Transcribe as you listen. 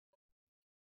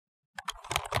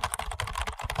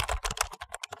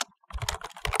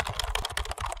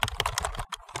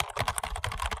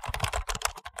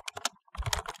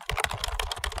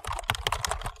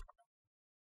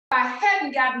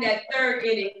hadn't gotten that third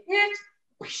inning hit,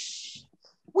 whoosh,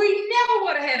 we never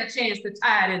would have had a chance to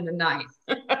tie it in the ninth.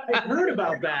 I heard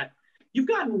about that. You've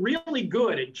gotten really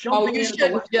good at jumping Oh, in. you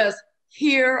shouldn't just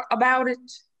hear about it.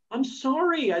 I'm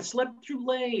sorry, I slept too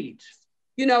late.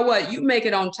 You know what? You make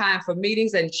it on time for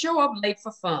meetings and show up late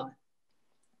for fun.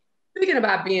 Speaking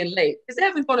about being late, is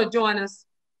Evan going to join us?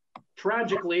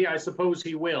 Tragically, I suppose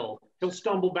he will. He'll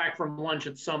stumble back from lunch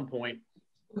at some point.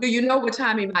 Do you know what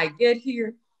time he might get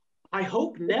here? I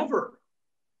hope never.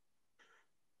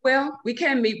 Well, we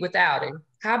can't meet without him.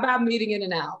 How about meeting in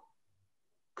an hour?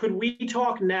 Could we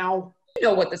talk now? You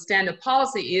know what the standard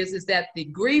policy is that the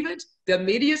grievant, the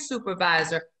media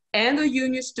supervisor, and the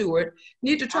union steward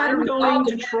need to try I'm going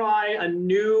to try a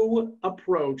new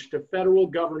approach to federal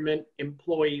government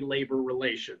employee labor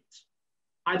relations.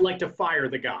 I'd like to fire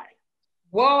the guy.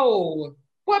 Whoa,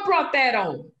 what brought that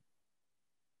on?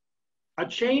 A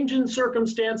change in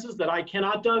circumstances that I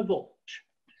cannot divulge.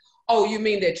 Oh, you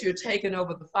mean that you're taking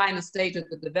over the final stage of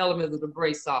the development of the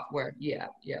brace software? Yeah,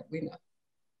 we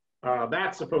know.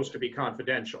 That's supposed to be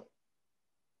confidential.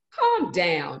 Calm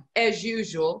down. As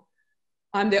usual,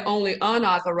 I'm the only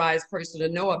unauthorized person to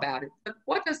know about it. But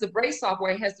what does the brace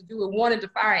software has to do with wanting to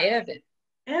fire Evan?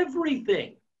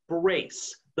 Everything.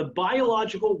 Brace, the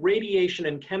biological radiation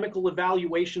and chemical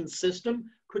evaluation system,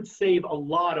 could save a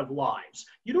lot of lives.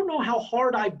 You don't know how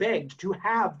hard I begged to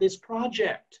have this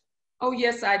project. Oh,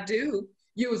 yes, I do.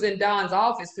 You was in Don's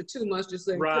office for 2 months just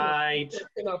saying, right.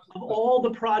 Of all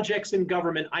the projects in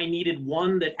government, I needed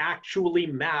one that actually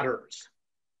matters.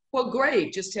 Well,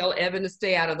 great. Just tell Evan to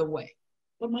stay out of the way.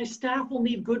 But my staff will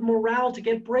need good morale to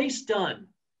get brace done.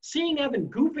 Seeing Evan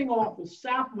goofing off will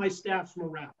sap my staff's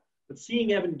morale. But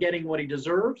seeing Evan getting what he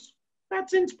deserves,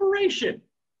 that's inspiration.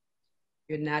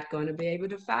 You're not going to be able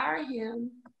to fire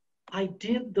him. I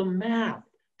did the math.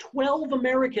 12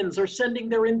 Americans are sending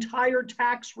their entire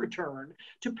tax return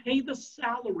to pay the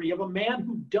salary of a man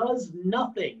who does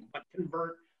nothing but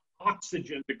convert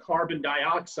oxygen to carbon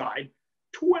dioxide.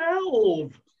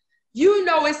 12! You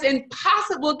know it's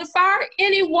impossible to fire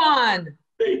anyone.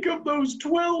 Think of those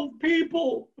 12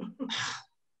 people.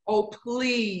 Oh,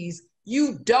 please.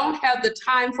 You don't have the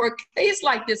time for a case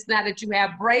like this now that you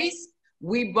have brace.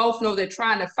 We both know that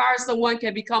trying to fire someone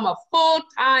can become a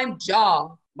full-time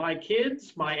job. My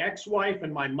kids, my ex-wife,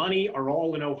 and my money are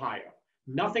all in Ohio.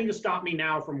 Nothing to stop me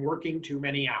now from working too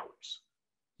many hours.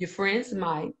 Your friends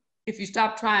might. If you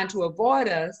stop trying to avoid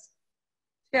us,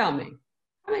 tell me,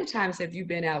 how many times have you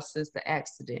been out since the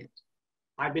accident?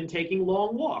 I've been taking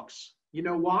long walks. You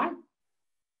know why?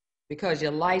 Because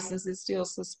your license is still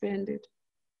suspended?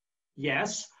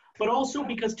 Yes, but also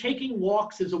because taking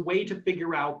walks is a way to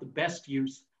figure out the best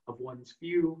use of one's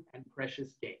few and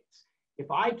precious days. If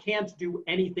I can't do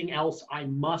anything else, I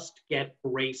must get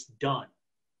brace done.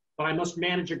 But I must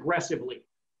manage aggressively.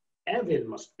 Evan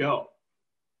must go.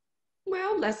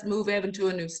 Well, let's move Evan to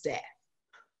a new staff.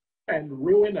 And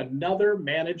ruin another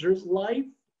manager's life?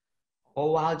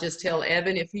 Oh, I'll just tell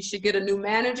Evan if he should get a new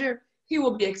manager, he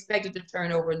will be expected to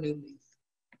turn over a new leaf.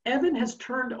 Evan has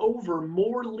turned over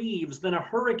more leaves than a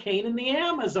hurricane in the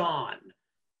Amazon.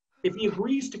 If he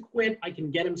agrees to quit, I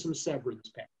can get him some severance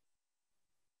pay.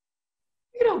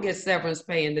 You don't get severance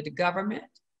pay into the government.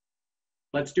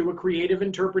 Let's do a creative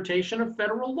interpretation of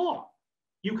federal law.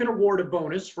 You can award a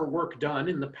bonus for work done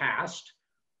in the past.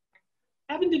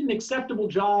 Evan did an acceptable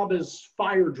job as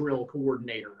fire drill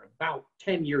coordinator about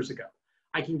 10 years ago.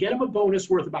 I can get him a bonus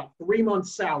worth about 3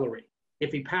 months' salary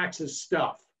if he packs his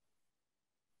stuff.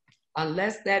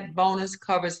 Unless that bonus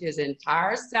covers his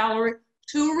entire salary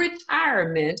to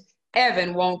retirement,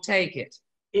 Evan won't take it.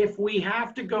 If we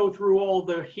have to go through all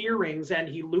the hearings and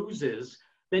he loses,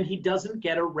 then he doesn't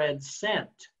get a red cent.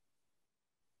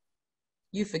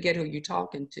 You forget who you're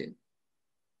talking to.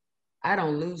 I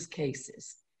don't lose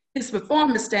cases. His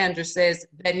performance standard says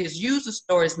that his user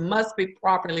stories must be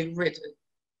properly written.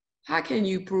 How can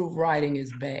you prove writing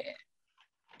is bad?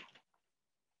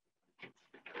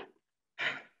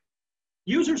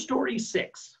 User story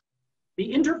 6.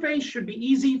 The interface should be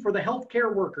easy for the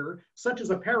healthcare worker, such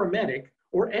as a paramedic,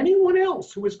 or anyone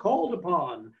else who is called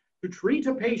upon to treat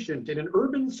a patient in an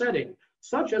urban setting,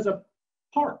 such as a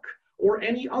park or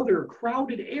any other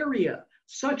crowded area,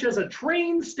 such as a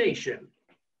train station.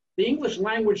 The English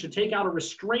language should take out a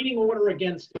restraining order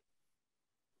against it.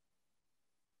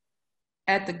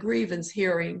 At the grievance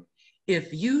hearing,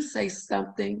 if you say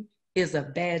something is a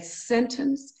bad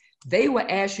sentence, they will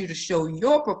ask you to show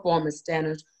your performance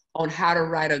standards on how to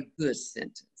write a good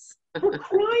sentence. For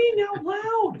crying out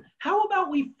loud! How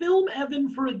about we film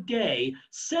Evan for a day,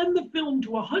 send the film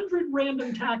to 100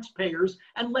 random taxpayers,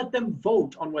 and let them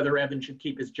vote on whether Evan should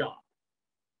keep his job?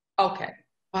 Okay,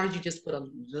 why don't you just put a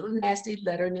little nasty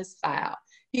letter in his file?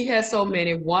 He has so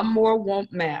many, one more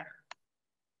won't matter.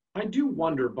 I do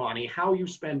wonder, Bonnie, how you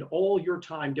spend all your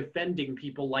time defending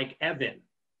people like Evan.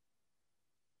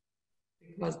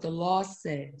 Because the law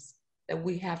says that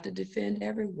we have to defend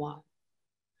everyone.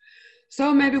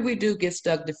 So maybe we do get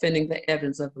stuck defending the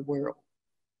Evans of the world,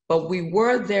 but we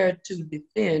were there to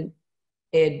defend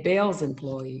Ed Bell's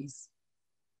employees.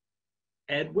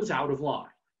 Ed was out of line.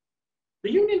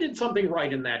 The union did something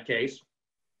right in that case.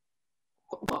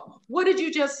 What did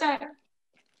you just say?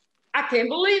 I can't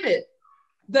believe it.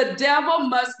 The devil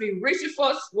must be reaching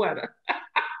for a sweater.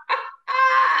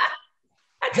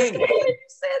 I just can't believe you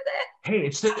said that. Hey,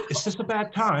 is this a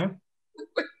bad time?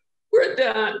 We're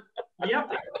done.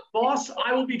 Yep. Boss,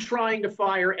 I will be trying to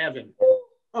fire Evan.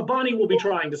 Bonnie will be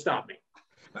trying to stop me.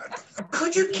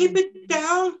 Could you keep it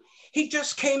down? He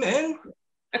just came in.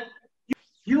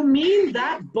 You mean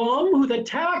that bum who the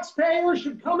taxpayers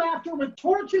should come after with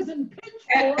torches and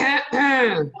pitchforks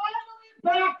finally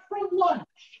back from lunch?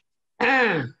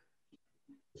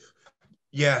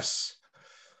 Yes.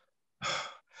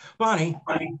 Bonnie,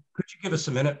 could you give us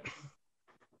a minute?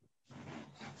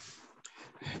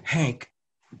 Hank,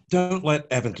 don't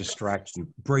let Evan distract you.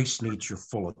 Brace needs your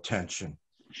full attention.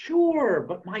 Sure,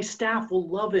 but my staff will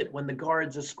love it when the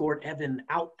guards escort Evan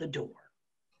out the door.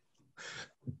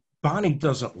 Bonnie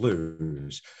doesn't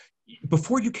lose.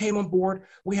 Before you came on board,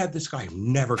 we had this guy who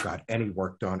never got any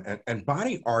work done, and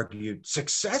Bonnie argued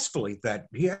successfully that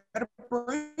he had a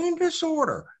brain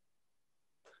disorder.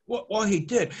 Well, he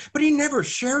did, but he never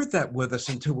shared that with us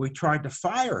until we tried to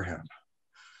fire him.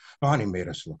 Bonnie made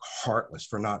us look heartless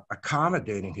for not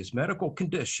accommodating his medical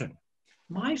condition.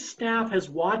 My staff has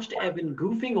watched Evan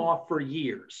goofing off for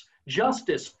years.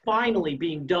 Justice finally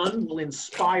being done will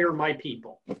inspire my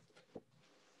people.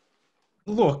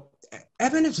 Look,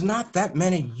 Evan is not that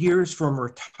many years from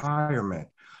retirement.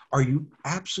 Are you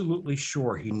absolutely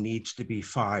sure he needs to be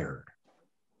fired?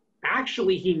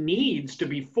 Actually, he needs to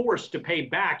be forced to pay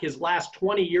back his last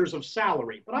 20 years of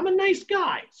salary, but I'm a nice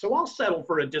guy, so I'll settle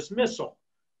for a dismissal.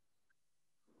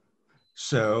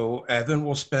 So Evan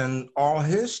will spend all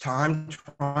his time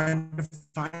trying to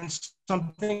find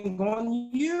something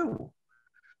on you.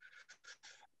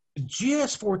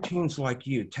 GS-14s like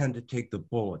you tend to take the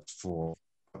bullet for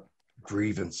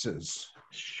grievances.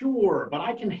 Sure, but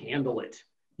I can handle it.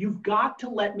 You've got to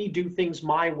let me do things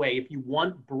my way if you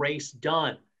want Brace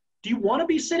done. Do you want to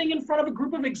be sitting in front of a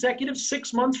group of executives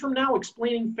 6 months from now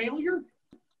explaining failure?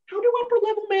 How do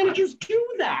upper-level managers do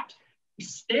that?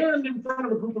 Stand in front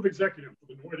of a group of executives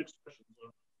with annoyed expressions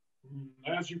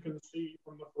of, as you can see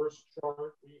from the first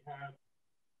chart, we had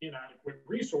inadequate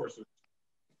resources.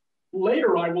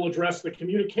 Later, I will address the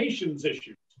communications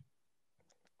issues.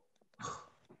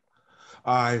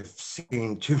 I've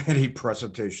seen too many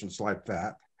presentations like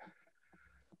that.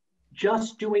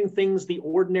 Just doing things the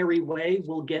ordinary way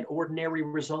will get ordinary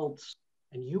results,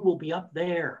 and you will be up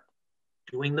there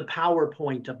doing the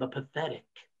PowerPoint of the pathetic.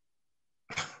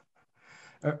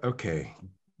 Okay,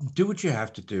 do what you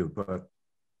have to do, but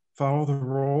follow the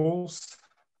rules.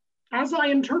 As I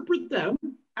interpret them,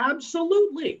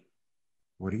 absolutely.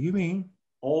 What do you mean?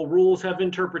 All rules have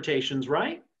interpretations,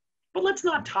 right? But let's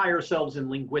not tie ourselves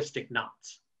in linguistic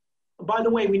knots. By the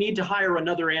way, we need to hire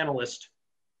another analyst.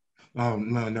 Oh,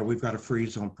 no, we've got a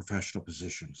freeze on professional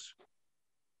positions.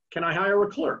 Can I hire a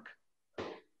clerk?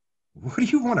 What do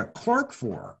you want a clerk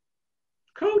for?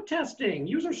 Code testing,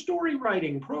 user story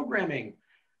writing, programming,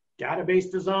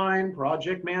 database design,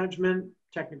 project management,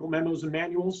 technical memos and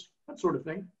manuals, that sort of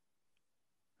thing.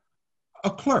 A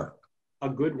clerk? A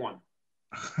good one.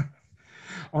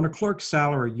 On a clerk's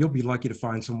salary, you'll be lucky to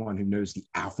find someone who knows the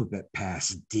alphabet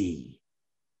past D.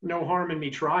 No harm in me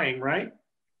trying, right?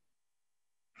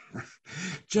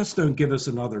 Just don't give us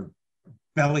another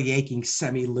belly-aching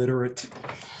semi-literate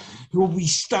who we'll be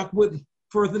stuck with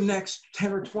for the next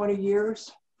 10 or 20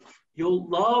 years. You'll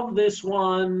love this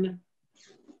one.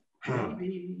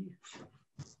 Maybe.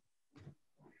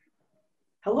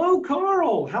 Hello,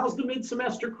 Carl. How's the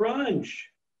mid-semester crunch?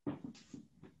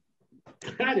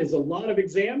 That is a lot of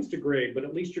exams to grade, but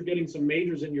at least you're getting some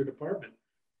majors in your department.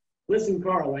 Listen,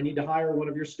 Carl, I need to hire one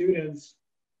of your students.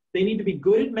 They need to be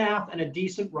good at math and a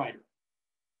decent writer.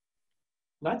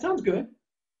 That sounds good.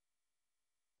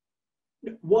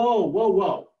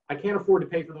 Whoa. I can't afford to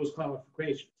pay for those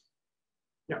qualifications.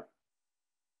 No.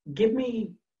 Give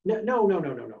me, no.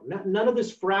 None of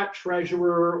this frat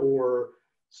treasurer or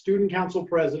student council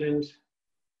president.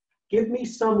 Give me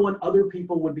someone other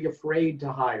people would be afraid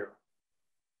to hire.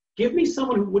 Give me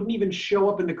someone who wouldn't even show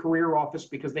up in the career office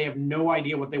because they have no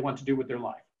idea what they want to do with their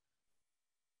life.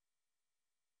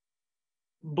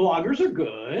 Bloggers are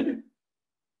good.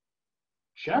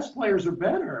 Chess players are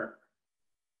better.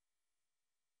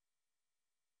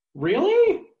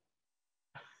 Really?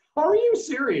 Are you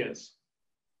serious?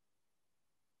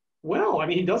 Well, I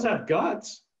mean, he does have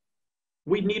guts.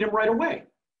 We'd need him right away.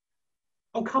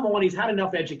 Oh, come on, he's had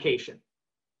enough education.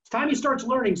 It's time he starts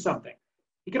learning something.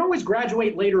 He can always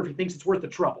graduate later if he thinks it's worth the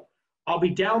trouble. I'll be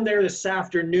down there this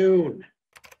afternoon.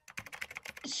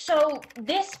 So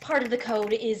this part of the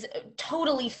code is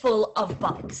totally full of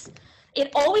bugs. It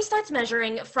always starts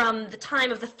measuring from the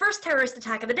time of the first terrorist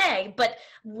attack of the day, but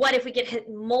what if we get hit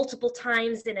multiple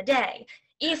times in a day?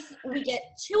 If we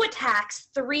get 2 attacks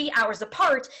 3 hours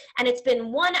apart, and it's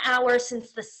been 1 hour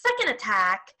since the second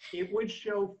attack... It would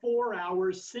show 4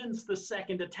 hours since the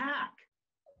second attack.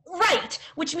 Right,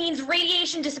 which means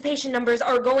radiation dissipation numbers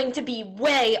are going to be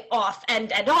way off,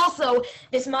 and also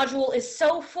this module is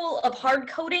so full of hard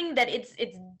coding that it's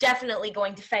definitely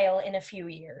going to fail in a few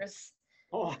years.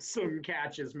 Awesome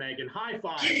catches, Megan. High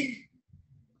five.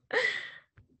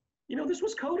 You know, this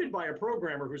was coded by a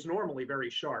programmer who's normally very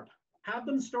sharp. Have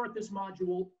them start this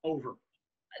module over.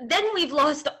 Then we've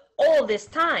lost all this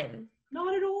time.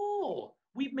 Not at all.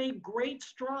 We've made great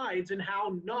strides in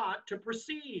how not to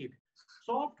proceed.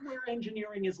 Software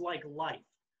engineering is like life,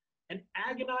 an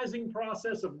agonizing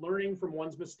process of learning from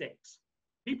one's mistakes.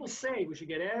 People say we should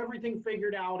get everything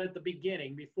figured out at the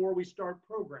beginning before we start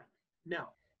programming. No,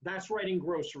 that's writing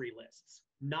grocery lists,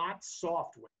 not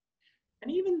software.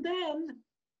 And even then,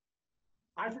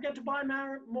 I forget to buy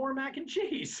more mac and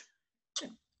cheese.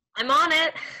 I'm on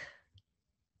it.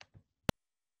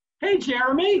 Hey,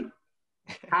 Jeremy,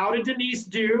 how did Denise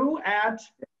do at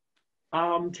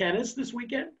tennis this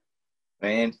weekend?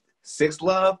 Man,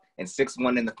 6-love and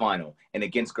 6-1 in the final, and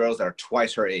against girls that are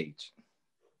twice her age.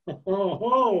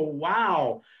 Oh,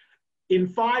 wow. In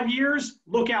 5 years,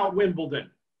 look out Wimbledon.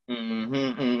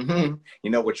 You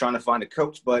know, we're trying to find a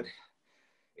coach, but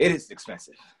it is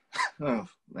expensive. Oh,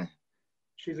 man.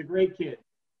 She's a great kid.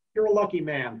 You're a lucky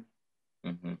man.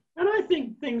 And I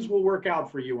think things will work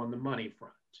out for you on the money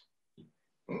front.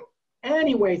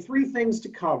 Anyway, 3 things to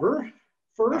cover.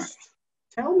 First,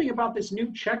 tell me about this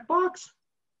new checkbox.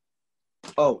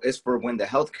 Oh, it's for when the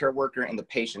healthcare worker and the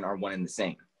patient are one and the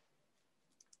same.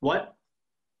 What?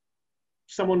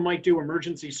 Someone might do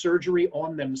emergency surgery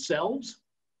on themselves?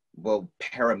 Well,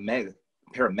 paramedics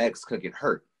could get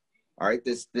hurt. All right,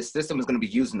 this system is going to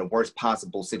be used in the worst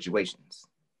possible situations.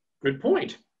 Good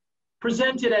point.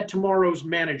 Present it at tomorrow's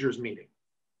managers meeting.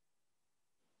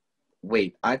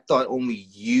 Wait, I thought only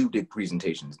you did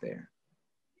presentations there.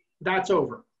 That's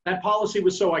over. That policy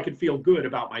was so I could feel good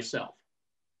about myself.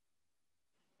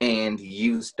 And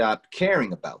you stopped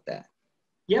caring about that.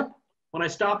 Yep. When I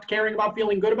stopped caring about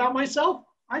feeling good about myself,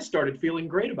 I started feeling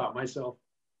great about myself.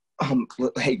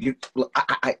 Hey,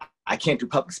 I can't do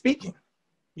public speaking.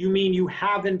 You mean you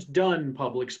haven't done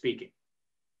public speaking?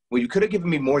 Well, you could have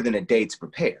given me more than a day to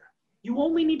prepare. You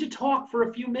only need to talk for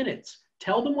a few minutes.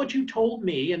 Tell them what you told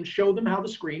me and show them how the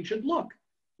screen should look.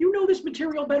 You know this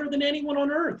material better than anyone on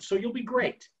earth, so you'll be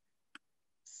great.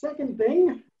 Second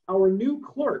thing, our new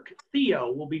clerk,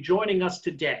 Theo, will be joining us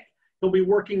today. He'll be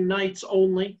working nights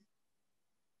only.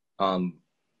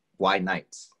 Why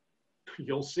nights?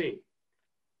 You'll see.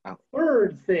 Oh.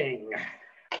 Third thing,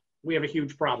 we have a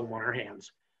huge problem on our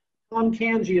hands. Tom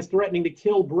Kanji is threatening to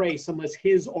kill Brace unless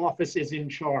his office is in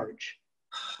charge.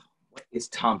 What is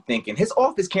Tom thinking? His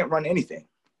office can't run anything.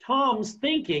 Tom's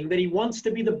thinking that he wants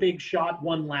to be the big shot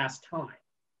one last time.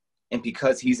 And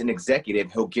because he's an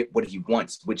executive, he'll get what he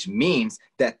wants, which means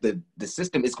that the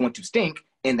system is going to stink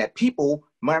and that people,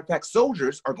 matter of fact,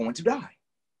 soldiers, are going to die.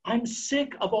 I'm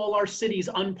sick of all our city's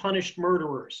unpunished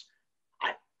murderers.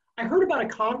 I heard about a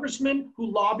congressman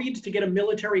who lobbied to get a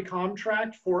military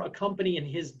contract for a company in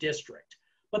his district,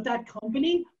 but that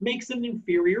company makes an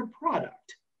inferior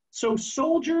product. So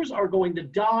soldiers are going to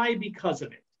die because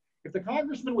of it. If the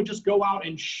congressman would just go out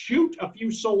and shoot a few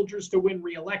soldiers to win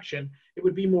re-election, it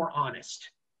would be more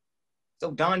honest.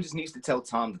 So Don just needs to tell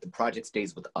Tom that the project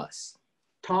stays with us.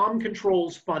 Tom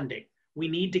controls funding. We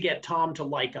need to get Tom to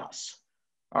like us.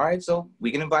 All right, so we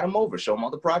can invite him over, show him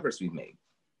all the progress we've made.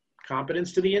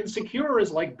 Competence to the insecure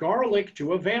is like garlic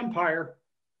to a vampire.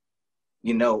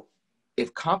 You know,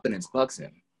 if competence bugs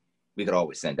him, we could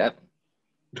always send Evan.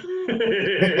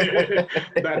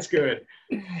 That's good.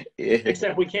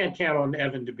 Except we can't count on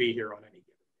Evan to be here on any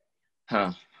given day.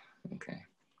 Huh, okay.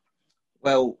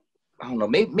 Well, I don't know,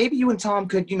 maybe you and Tom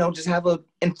could, just have an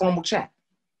informal chat.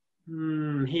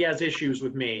 He has issues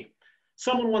with me.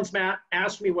 Someone once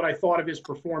asked me what I thought of his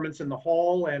performance in the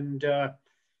hall, and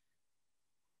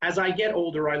as I get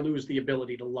older, I lose the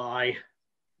ability to lie.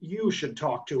 You should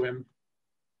talk to him.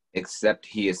 Except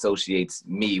he associates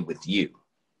me with you.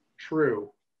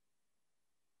 True.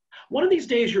 One of these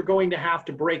days, you're going to have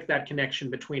to break that connection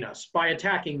between us by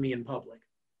attacking me in public.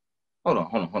 Hold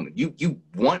on. You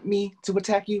want me to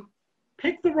attack you?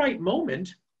 Pick the right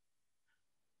moment.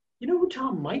 You know who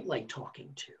Tom might like talking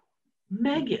to?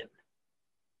 Megan.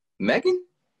 Megan?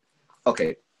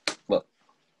 Okay, look.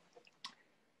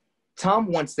 Tom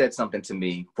once said something to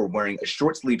me for wearing a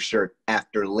short sleeve shirt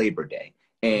after Labor Day.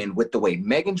 And with the way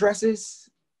Megan dresses,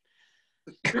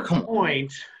 Good come on.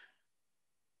 point.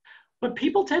 But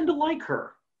people tend to like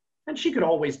her. And she could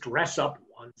always dress up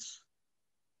once.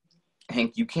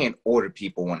 Hank, you can't order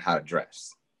people on how to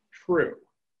dress. True.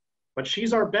 But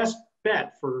she's our best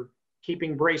bet for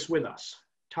keeping Brace with us.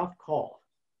 Tough call.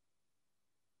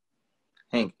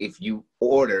 Hank, if you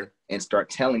order and start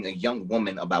telling a young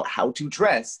woman about how to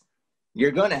dress,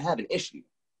 you're gonna have an issue.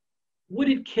 Would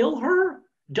it kill her?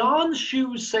 Don's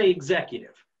shoes say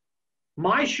executive.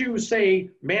 My shoes say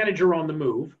manager on the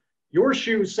move. Your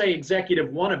shoes say executive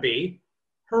wannabe.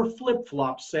 Her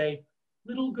flip-flops say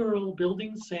little girl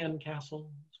building sandcastles.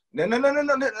 No.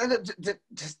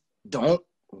 Just don't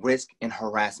risk an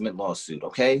harassment lawsuit,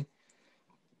 okay?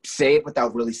 Say it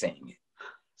without really saying it.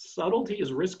 Subtlety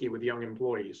is risky with young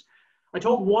employees. I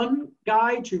told one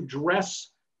guy to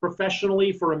dress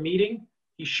professionally for a meeting.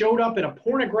 He showed up in a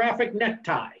pornographic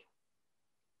necktie.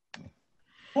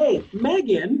 Hey,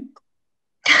 Megan.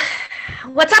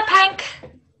 What's up, Hank?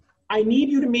 I need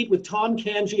you to meet with Tom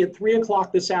Kanji at 3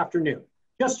 o'clock this afternoon.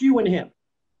 Just you and him.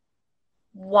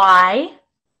 Why?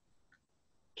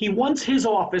 He wants his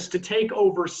office to take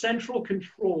over central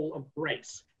control of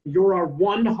Brace. You're our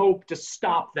one hope to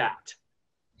stop that.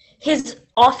 His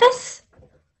office?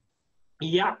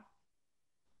 Yeah.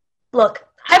 Look,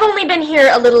 I've only been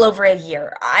here a little over a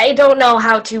year. I don't know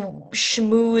how to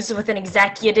schmooze with an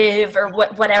executive or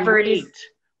whatever it is.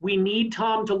 We need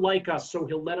Tom to like us so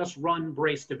he'll let us run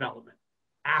Brace development.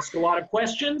 Ask a lot of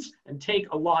questions and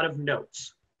take a lot of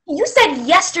notes. You said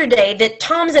yesterday that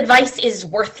Tom's advice is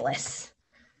worthless.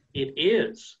 It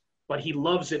is, but he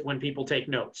loves it when people take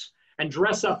notes. And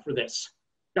dress up for this.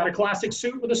 Got a classic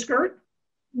suit with a skirt?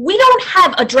 We don't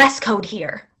have a dress code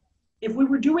here. If we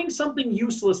were doing something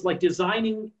useless like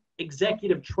designing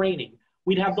executive training,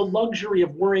 we'd have the luxury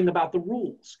of worrying about the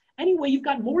rules. Anyway, you've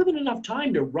got more than enough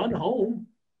time to run home.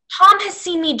 Tom has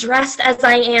seen me dressed as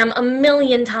I am a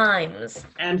million times.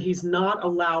 And he's not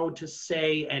allowed to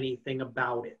say anything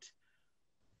about it.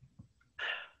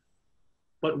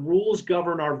 But rules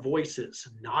govern our voices,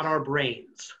 not our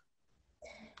brains.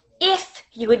 If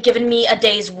you had given me a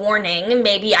day's warning,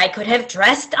 maybe I could have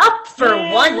dressed up for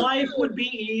one. Life would be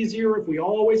easier if we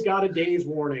always got a day's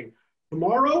warning.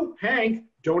 Tomorrow, Hank,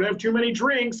 don't have too many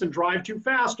drinks and drive too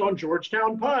fast on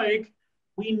Georgetown Pike.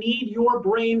 We need your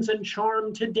brains and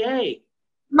charm today.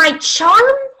 My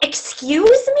charm?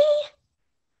 Excuse me?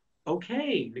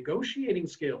 Okay, negotiating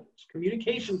skills,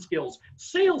 communication skills,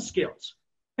 sales skills.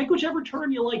 Pick whichever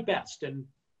term you like best and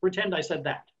pretend I said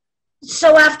that.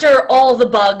 So after all the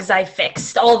bugs I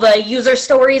fixed, all the user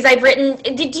stories I've written,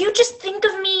 did you just think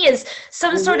of me as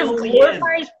some sort of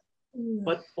glorified...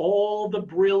 But all the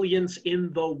brilliance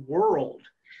in the world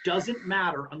doesn't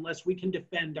matter unless we can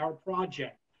defend our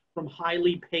project from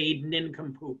highly paid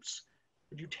nincompoops.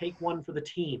 Would you take one for the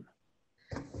team?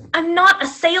 I'm not a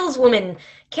saleswoman.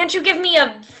 Can't you give me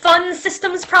a fun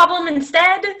systems problem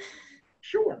instead?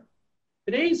 Sure.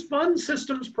 Today's fun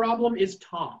systems problem is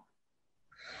Tom.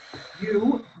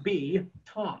 You be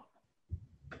Tom.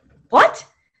 What?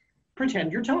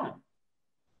 Pretend you're Tom.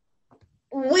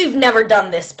 We've never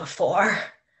done this before.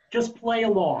 Just play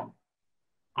along.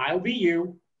 I'll be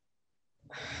you.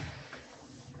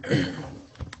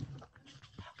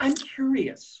 I'm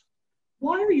curious.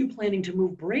 Why are you planning to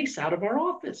move Brace out of our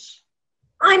office?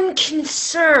 I'm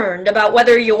concerned about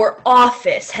whether your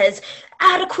office has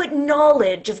adequate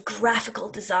knowledge of graphical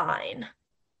design.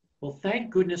 Well, thank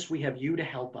goodness we have you to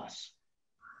help us.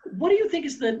 What do you think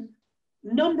is the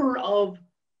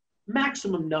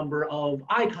maximum number of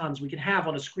icons we can have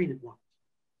on a screen at once?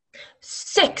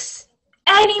 6.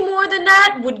 Any more than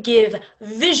that would give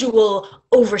visual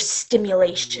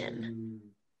overstimulation.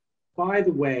 By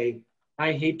the way,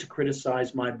 I hate to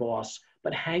criticize my boss,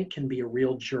 but Hank can be a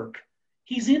real jerk.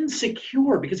 He's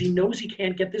insecure because he knows he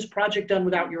can't get this project done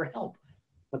without your help.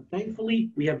 But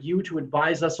thankfully, we have you to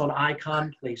advise us on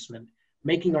icon placement,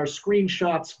 making our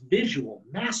screenshots visual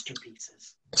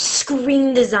masterpieces.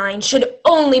 Screen design should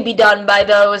only be done by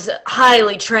those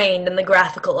highly trained in the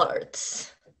graphical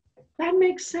arts. That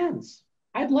makes sense.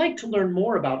 I'd like to learn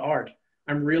more about art.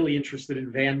 I'm really interested in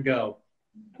Van Gogh.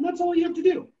 And that's all you have to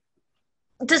do.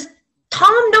 Does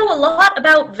Tom know a lot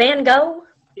about Van Gogh?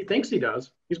 He thinks he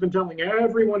does. He's been telling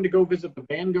everyone to go visit the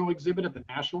Van Gogh exhibit at the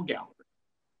National Gallery.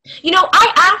 You know,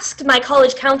 I asked my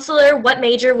college counselor what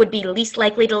major would be least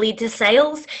likely to lead to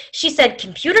sales. She said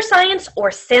computer science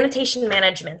or sanitation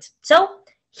management. So,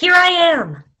 here I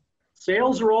am.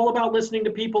 Sales are all about listening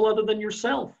to people other than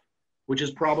yourself, which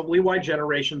is probably why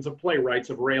generations of playwrights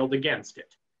have railed against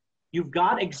it. You've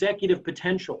got executive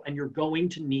potential, and you're going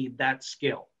to need that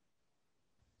skill.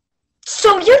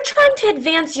 So you're trying to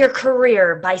advance your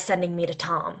career by sending me to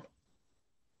Tom?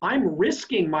 I'm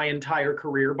risking my entire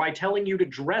career by telling you to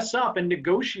dress up and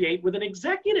negotiate with an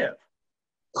executive.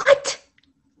 What?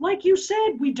 Like you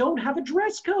said, we don't have a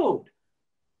dress code.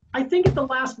 I think at the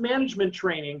last management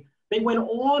training, they went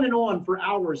on and on for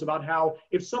hours about how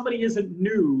if somebody isn't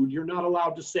nude, you're not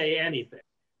allowed to say anything.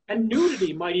 And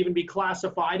nudity might even be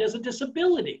classified as a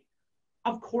disability.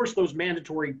 Of course, those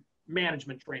mandatory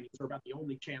management trainings are about the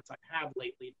only chance I've had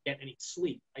lately to get any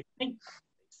sleep. I think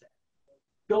they said.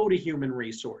 Go to human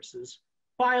resources,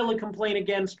 file a complaint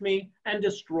against me, and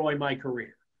destroy my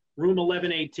career. Room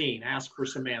 1118, ask for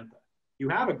Samantha. You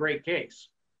have a great case.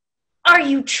 Are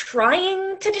you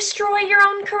trying to destroy your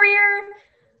own career?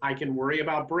 I can worry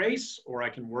about Brace, or I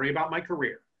can worry about my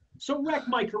career. So wreck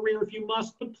my career if you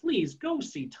must, but please go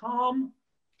see Tom.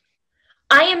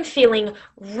 I am feeling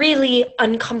really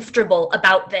uncomfortable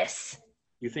about this.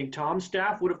 You think Tom's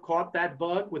staff would have caught that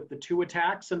bug with the 2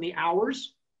 attacks and the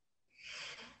hours?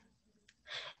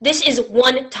 This is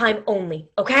one time only,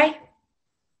 okay?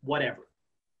 Whatever.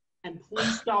 And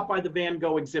please stop by the Van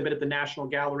Gogh exhibit at the National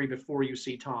Gallery before you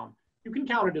see Tom. You can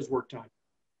count it as work time.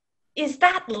 Is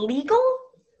that legal?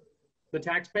 The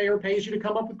taxpayer pays you to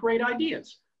come up with great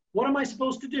ideas. What am I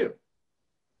supposed to do?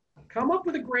 Come up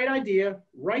with a great idea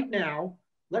right now.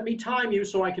 Let me time you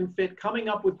so I can fit coming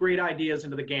up with great ideas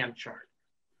into the Gantt chart.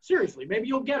 Seriously, maybe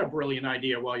you'll get a brilliant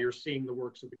idea while you're seeing the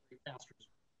works of the great masters.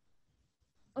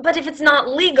 But if it's not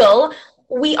legal,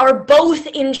 we are both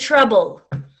in trouble.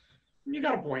 You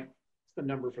got a point. It's the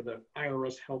number for the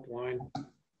IRS helpline.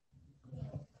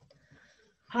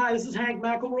 Hi, this is Hank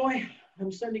McElroy.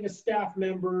 I'm sending a staff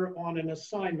member on an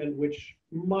assignment which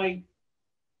might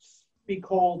be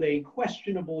called a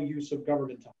questionable use of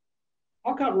government time.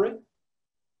 I'll cover it.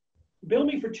 Bill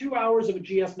me for 2 hours of a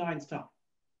GS-9's time.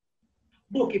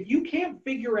 Look, if you can't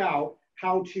figure out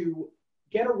how to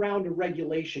get around a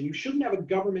regulation, you shouldn't have a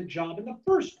government job in the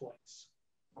first place.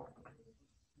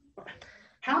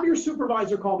 Have your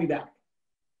supervisor call me back.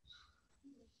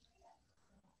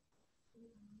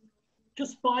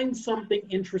 Just find something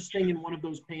interesting in one of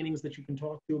those paintings that you can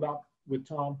talk to about with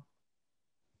Tom.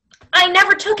 I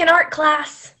never took an art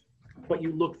class. But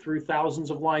you look through thousands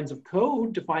of lines of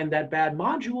code to find that bad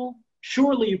module.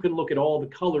 Surely you can look at all the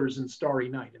colors in Starry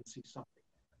Night and see something.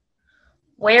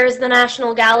 Where's the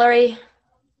National Gallery?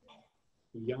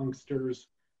 Youngsters.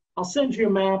 I'll send you a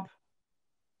map.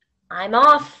 I'm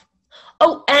off.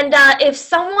 Oh, and if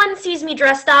someone sees me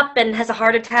dressed up and has a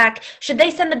heart attack, should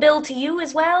they send the bill to you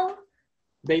as well?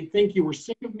 They'd think you were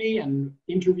sick of me and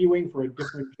interviewing for a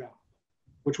different job,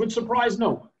 which would surprise no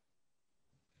one.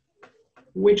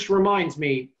 Which reminds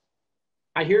me,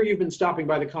 I hear you've been stopping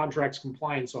by the contracts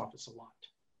compliance office a lot.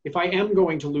 If I am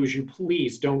going to lose you,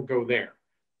 please don't go there.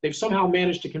 They've somehow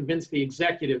managed to convince the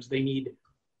executives they need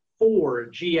 4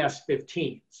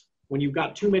 GS-15s. When you've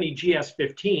got too many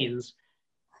GS-15s,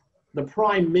 the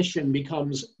prime mission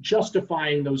becomes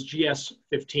justifying those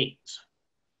GS-15s.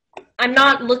 I'm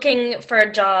not looking for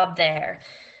a job there.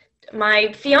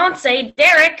 My fiance,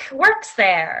 Derek, works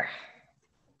there.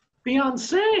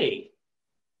 Fiancé?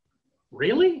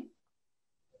 Really?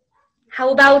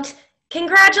 How about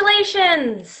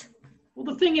congratulations? Well,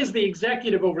 the thing is, the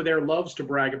executive over there loves to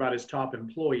brag about his top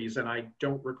employees, and I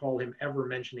don't recall him ever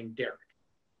mentioning Derek.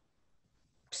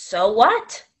 So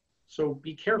what? So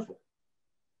be careful.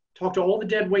 Talk to all the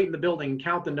dead weight in the building and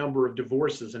count the number of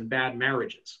divorces and bad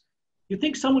marriages. You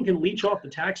think someone can leech off the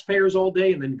taxpayers all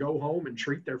day and then go home and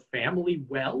treat their family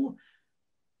well?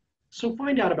 So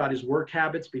find out about his work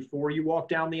habits before you walk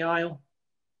down the aisle.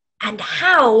 And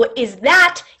how is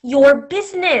that your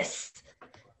business?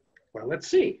 Well, let's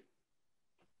see.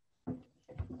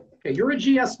 Okay, you're a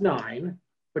GS-9,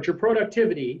 but your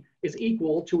productivity is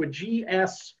equal to a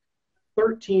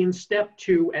GS-13 step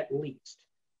 2 at least.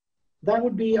 That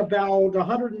would be about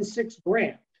 106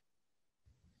 grand.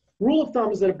 Rule of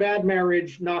thumb is that a bad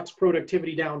marriage knocks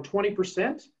productivity down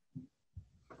 20%.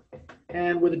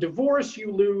 And with a divorce,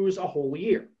 you lose a whole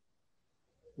year.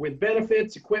 With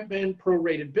benefits, equipment,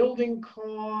 prorated building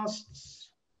costs,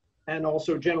 and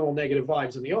also general negative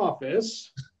vibes in the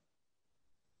office,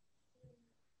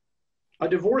 A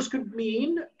divorce could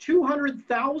mean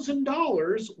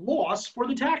 $200,000 loss for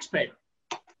the taxpayer.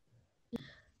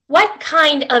 What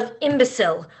kind of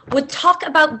imbecile would talk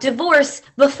about divorce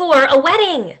before a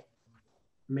wedding?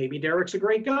 Maybe Derek's a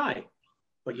great guy,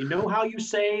 but you know how you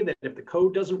say that if the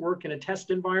code doesn't work in a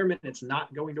test environment, it's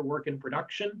not going to work in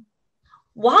production?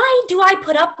 Why do I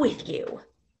put up with you?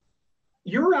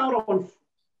 You're out on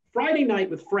Friday night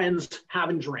with friends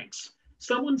having drinks.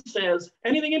 Someone says,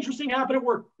 anything interesting happened at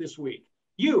work this week?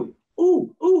 You,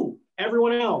 ooh.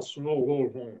 Everyone else,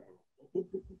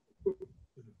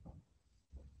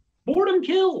 boredom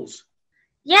kills.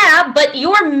 Yeah, but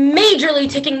you're majorly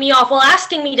ticking me off while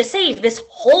asking me to save this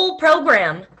whole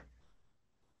program.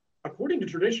 According to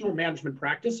traditional management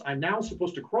practice, I'm now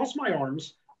supposed to cross my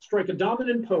arms, strike a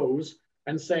dominant pose,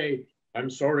 and say, I'm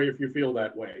sorry if you feel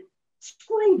that way.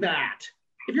 Screw that.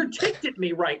 If you're ticked at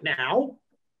me right now,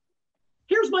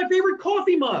 here's my favorite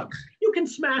coffee mug. You can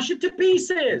smash it to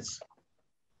pieces.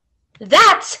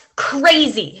 That's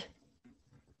crazy.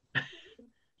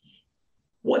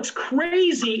 What's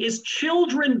crazy is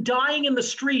children dying in the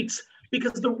streets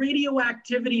because the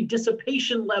radioactivity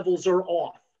dissipation levels are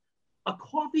off. A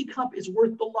coffee cup is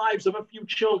worth the lives of a few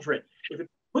children. If it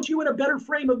puts you in a better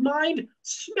frame of mind,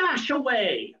 smash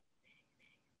away.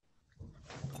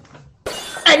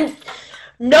 And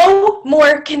no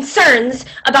more concerns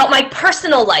about my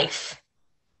personal life.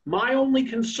 My only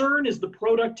concern is the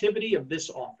productivity of this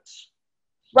office.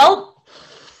 Well,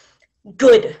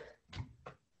 good.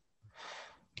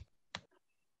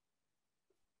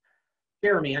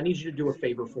 Jeremy, I need you to do a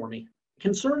favor for me. It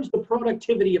concerns the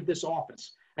productivity of this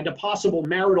office and a possible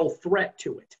marital threat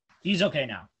to it. He's okay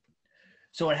now.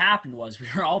 So what happened was we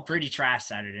were all pretty trashed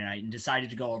Saturday night and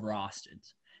decided to go over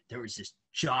Austin's. There was this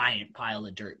giant pile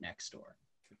of dirt next door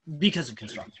because of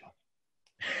construction.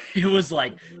 It was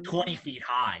like 20 feet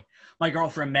high. My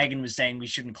girlfriend Megan was saying we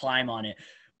shouldn't climb on it,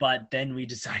 but then we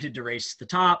decided to race to the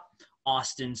top.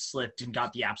 Austin slipped and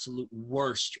got the absolute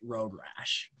worst road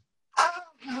rash.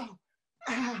 Ow!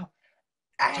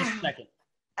 Just a second.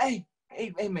 Hey,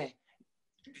 man.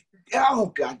 Oh,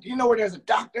 God. Do you know where there's a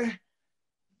doctor?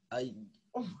 Just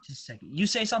a second. You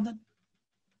say something?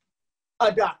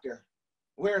 A doctor.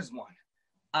 Where's one?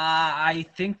 I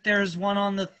think there's one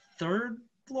on the 3rd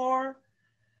floor.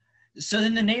 So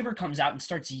then the neighbor comes out and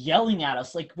starts yelling at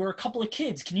us like we're a couple of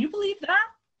kids. Can you believe that?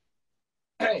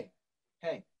 Hey.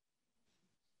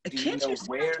 Can't you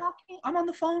stop talking? I'm on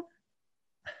the phone.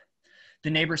 The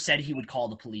neighbor said he would call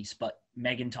the police, but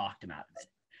Megan talked him out of it.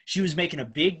 She was making a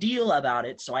big deal about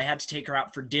it, so I had to take her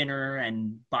out for dinner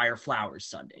and buy her flowers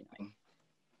Sunday night.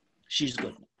 She's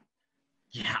good.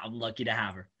 Yeah, I'm lucky to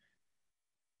have her.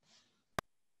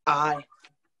 I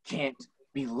can't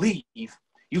believe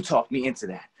you talked me into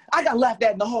that. I got laughed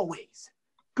at in the hallways.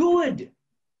 Good.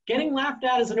 Getting laughed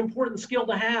at is an important skill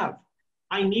to have.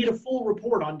 I need a full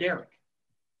report on Derek.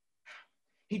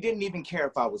 He didn't even care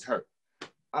if I was hurt.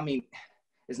 I mean,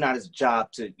 it's not his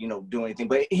job to, do anything,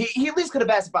 but he at least could have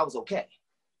asked if I was okay.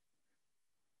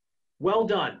 Well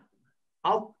done.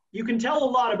 You can tell a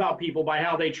lot about people by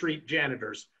how they treat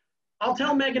janitors. I'll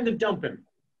tell Megan to dump him.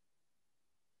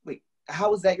 Wait,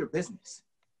 how is that your business?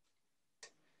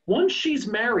 Once she's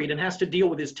married and has to deal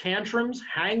with his tantrums,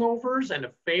 hangovers, and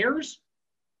affairs,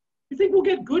 you think we'll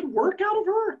get good work out of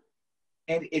her?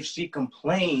 And if she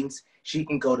complains, she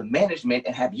can go to management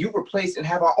and have you replaced and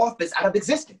have our office out of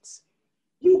existence.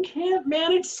 You can't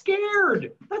manage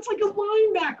scared. That's like a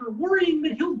linebacker worrying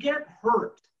that he'll get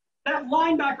hurt. That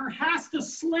linebacker has to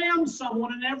slam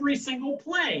someone in every single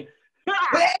play.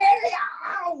 Hey,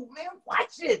 ow, man,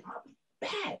 watch it. I'll be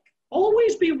back.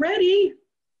 Always be ready.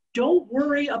 Don't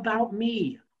worry about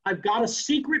me. I've got a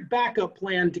secret backup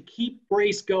plan to keep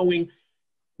Brace going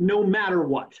no matter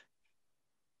what.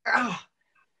 Ah.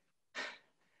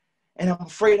 And I'm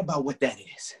afraid about what that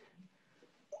is.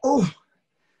 Oh.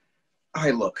 All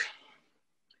right, look.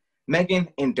 Megan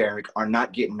and Derek are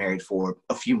not getting married for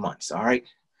a few months, all right?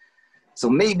 So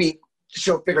maybe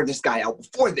she'll figure this guy out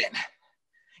before then.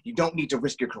 You don't need to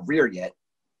risk your career yet.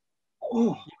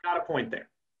 Oh, you got a point there.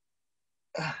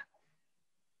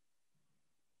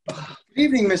 Good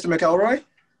evening, Mr. McElroy.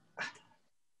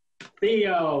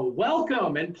 Theo,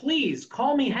 welcome, and please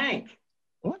call me Hank.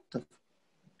 What the?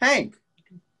 Hank.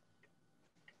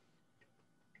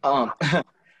 Hi,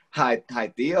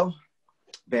 Theo.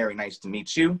 Very nice to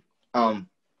meet you. I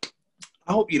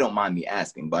hope you don't mind me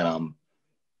asking, but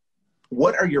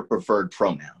what are your preferred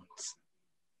pronouns?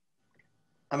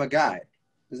 I'm a guy.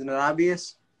 Isn't it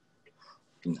obvious?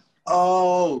 No.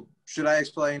 Oh, should I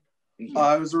explain?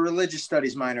 I was a religious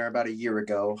studies minor about a year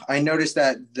ago. I noticed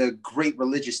that the great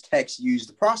religious text used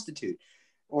a prostitute.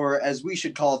 or as we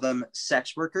should call them,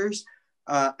 sex workers,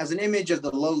 as an image of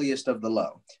the lowliest of the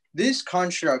low. This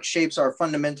construct shapes our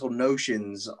fundamental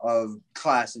notions of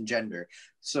class and gender.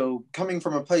 So coming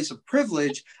from a place of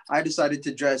privilege, I decided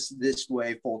to dress this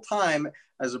way full time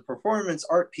as a performance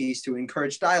art piece to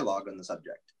encourage dialogue on the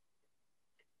subject.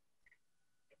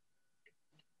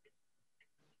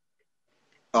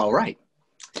 All right.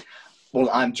 Well,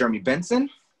 I'm Jeremy Benson.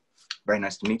 Very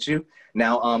nice to meet you.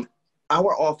 Now,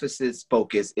 our office's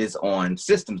focus is on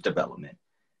systems development.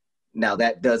 Now,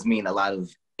 that does mean a lot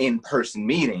of in-person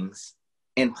meetings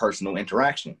and personal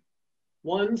interaction.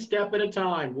 One step at a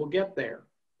time. We'll get there.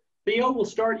 Theo will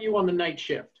start you on the night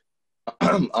shift.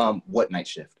 What night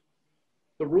shift?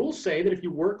 The rules say that if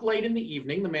you work late in the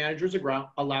evening, the managers are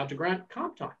allowed to grant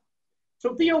comp time.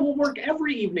 So Theo will work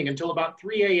every evening until about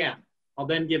 3 a.m. I'll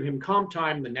then give him comp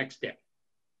time the next day.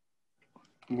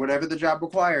 Whatever the job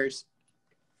requires.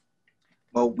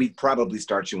 Well, we'd probably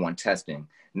start you on testing.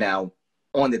 Now,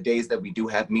 on the days that we do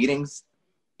have meetings,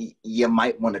 you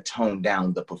might want to tone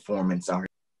down the performance art.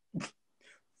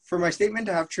 For my statement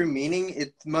to have true meaning,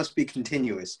 it must be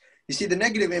continuous. You see, the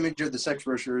negative image of the sex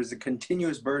worker is a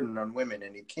continuous burden on women,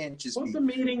 and it can't just Put be... the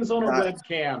meetings on a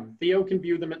webcam. Theo can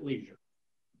view them at leisure.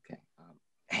 Okay.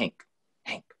 Hank,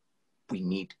 we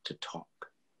need to talk.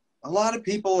 A lot of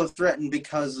people are threatened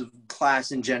because of class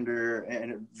and gender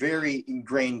and very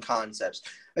ingrained concepts.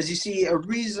 As you see, a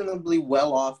reasonably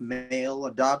well-off male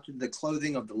adopted the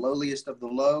clothing of the lowliest of the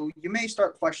low, you may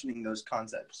start questioning those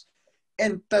concepts.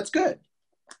 And that's good.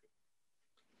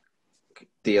 Okay,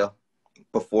 Theo,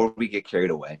 before we get carried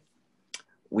away,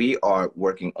 we are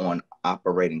working on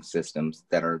operating systems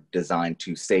that are designed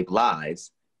to save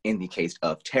lives in the case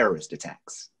of terrorist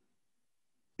attacks.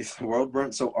 If the world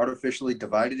weren't so artificially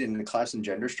divided into class and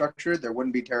gender structure, there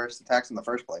wouldn't be terrorist attacks in the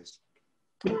first place.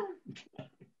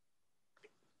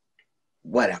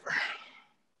 Whatever.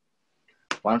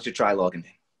 Why don't you try logging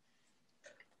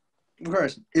in? Of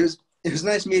course. It was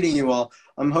nice meeting you all.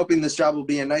 I'm hoping this job will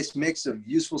be a nice mix of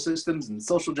useful systems and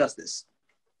social justice.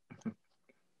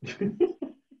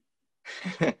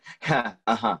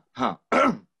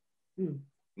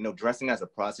 Dressing as a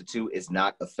prostitute is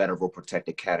not a federal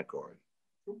protected category.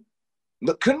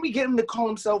 Look, couldn't we get him to call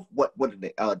himself, what are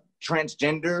they,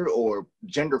 transgender or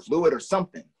gender fluid or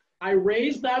something? I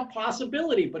raised that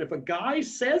possibility, but if a guy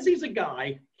says he's a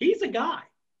guy, he's a guy.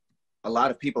 A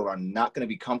lot of people are not going to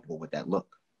be comfortable with that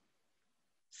look.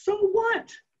 So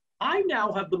what? I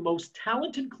now have the most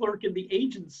talented clerk in the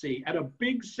agency at a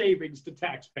big savings to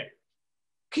taxpayers.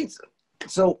 Okay,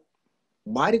 so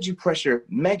why did you pressure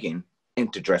Megan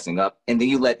into dressing up and then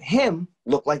you let him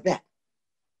look like that?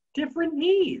 Different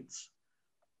needs.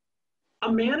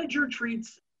 A manager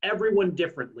treats everyone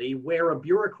differently, where a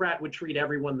bureaucrat would treat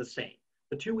everyone the same.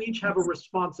 The two each have a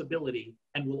responsibility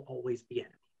and will always be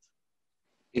enemies.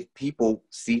 If people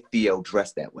see Theo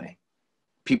dressed that way,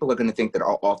 people are going to think that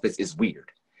our office is weird.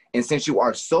 And since you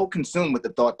are so consumed with the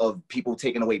thought of people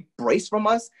taking away Brace from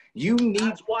us, you need...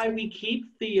 That's why we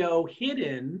keep Theo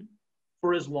hidden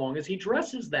for as long as he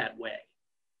dresses that way.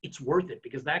 It's worth it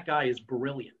because that guy is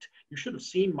brilliant. You should have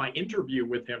seen my interview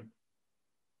with him.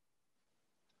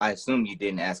 I assume you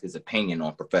didn't ask his opinion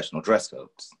on professional dress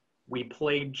codes. We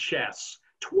played chess.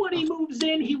 20 moves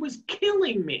in, he was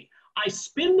killing me. I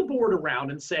spin the board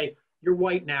around and say, "You're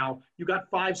white now. You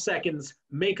got 5 seconds.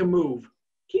 Make a move."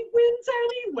 He wins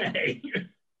anyway.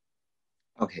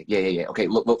 Okay, yeah. Okay,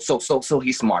 look. So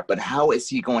he's smart, but how is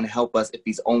he going to help us if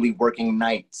he's only working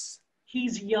nights?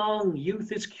 He's young.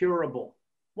 Youth is curable.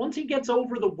 Once he gets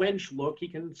over the wench look, he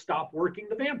can stop working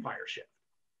the vampire shift.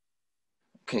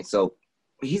 Okay, so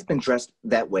he's been dressed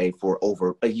that way for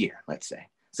over a year, let's say.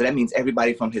 So that means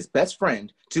everybody from his best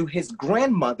friend to his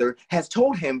grandmother has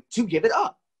told him to give it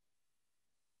up.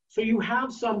 So you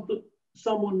have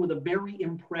someone with a very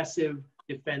impressive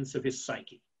defense of his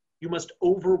psyche. You must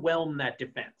overwhelm that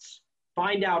defense.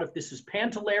 Find out if this is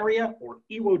Pantelleria or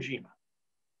Iwo Jima.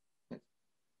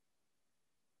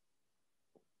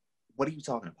 What are you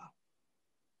talking about?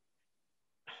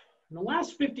 In the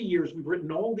last 50 years, we've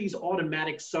written all these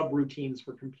automatic subroutines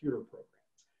for computer programs.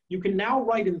 You can now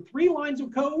write in 3 lines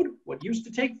of code what used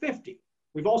to take 50.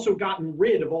 We've also gotten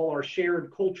rid of all our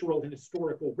shared cultural and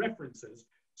historical references.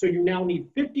 So you now need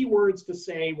 50 words to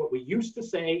say what we used to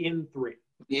say in 3.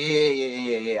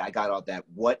 Yeah. I got all that.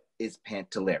 What is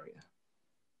Pantelleria?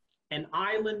 An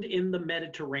island in the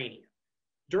Mediterranean.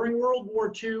 During World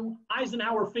War II,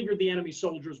 Eisenhower figured the enemy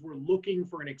soldiers were looking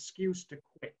for an excuse to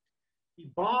quit. He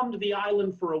bombed the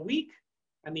island for a week,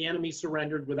 and the enemy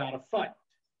surrendered without a fight.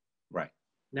 Right.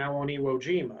 Now on Iwo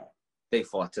Jima. They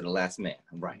fought to the last man.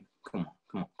 Right. Come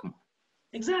on.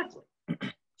 Exactly.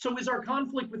 So is our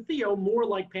conflict with Theo more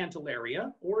like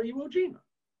Pantelleria or Iwo Jima?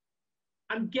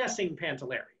 I'm guessing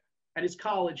Pantelleria. At his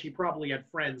college, he probably had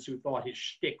friends who thought his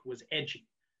shtick was edgy,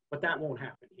 but that won't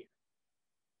happen here.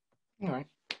 All right.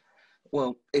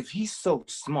 Well, if he's so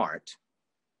smart,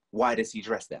 why does he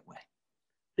dress that way?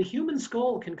 The human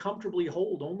skull can comfortably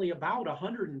hold only about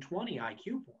 120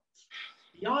 IQ points.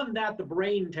 Beyond that, the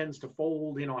brain tends to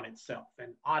fold in on itself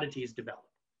and oddities develop.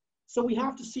 So we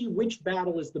have to see which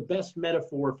battle is the best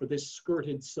metaphor for this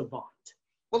skirted savant.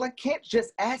 Well, I can't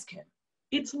just ask him.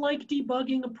 It's like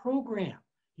debugging a program.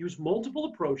 Use multiple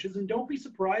approaches and don't be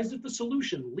surprised if the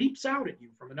solution leaps out at you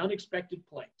from an unexpected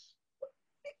place.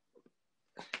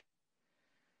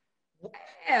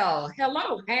 Well,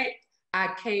 hello, Hank.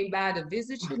 I came by to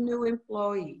visit your new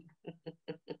employee.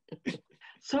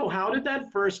 So how did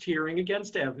that first hearing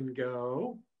against Evan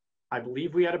go? I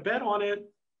believe we had a bet on it.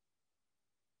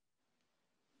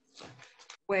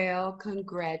 Well,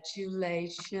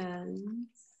 congratulations.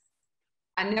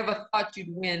 I never thought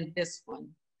you'd win this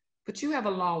one, but you have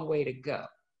a long way to go.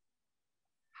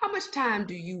 How much time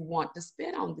do you want to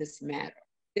spend on this matter?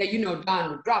 That Don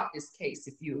would drop this case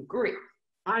if you agree.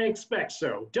 I expect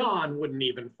so. Don wouldn't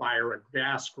even fire a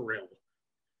gas grill.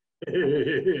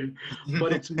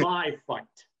 But it's my fight.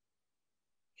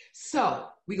 So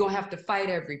we're going to have to fight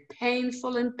every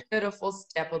painful and pitiful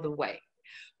step of the way.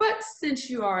 But since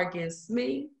you are against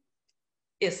me,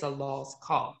 it's a lost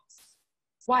cause.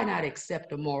 Why not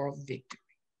accept a moral victory?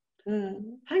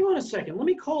 Hang on a second. Let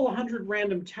me call 100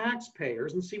 random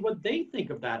taxpayers and see what they think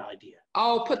of that idea.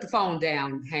 Oh, put the phone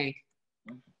down, Hank.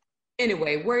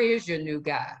 Anyway, where is your new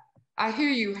guy? I hear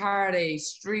you hired a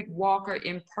streetwalker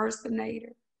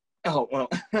impersonator. Oh,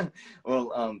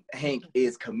 well, Hank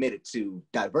is committed to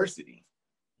diversity.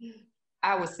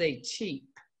 I would say cheap.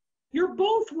 You're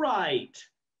both right.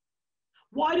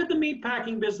 Why did the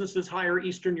meatpacking businesses hire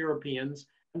Eastern Europeans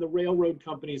and the railroad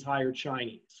companies hire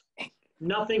Chinese?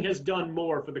 Nothing has done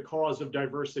more for the cause of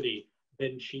diversity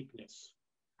than cheapness.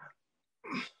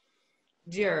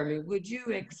 Jeremy, would you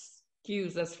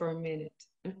excuse us for a minute?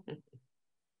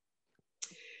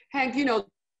 Hank,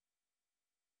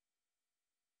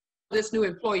 this new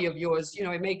employee of yours, he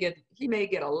may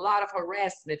get a lot of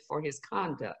harassment for his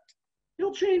conduct.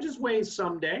 He'll change his ways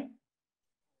someday.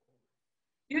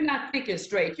 You're not thinking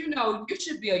straight. You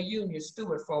should be a union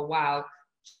steward for a while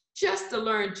just to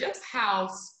learn just how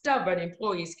stubborn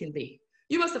employees can be.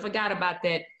 You must have forgot about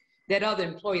that other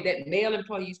employee, that male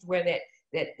employee used to wear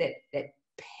that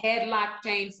padlock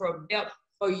chain for a belt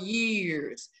for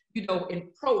years, in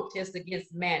protest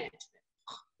against management.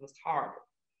 It was horrible.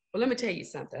 But let me tell you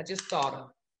something I just thought of.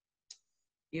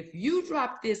 If you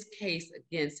drop this case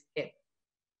against Evan,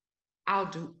 I'll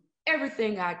do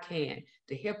everything I can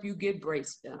to help you get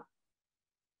brace done.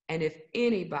 And if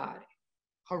anybody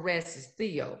harasses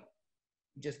Theo,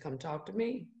 just come talk to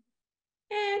me.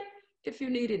 And if you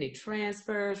need any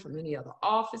transfers from any other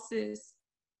offices,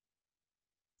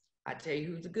 I tell you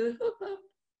who's a good hookup.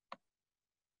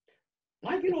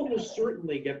 I can almost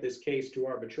certainly get this case to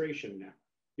arbitration now.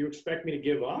 You expect me to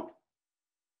give up?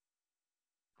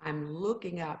 I'm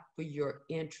looking out for your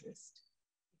interest.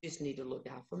 You just need to look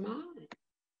out for mine.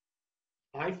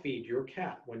 I feed your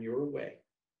cat when you're away.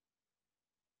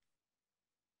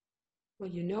 Well,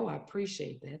 I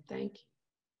appreciate that. Thank you.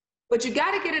 But you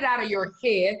got to get it out of your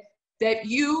head that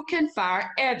you can fire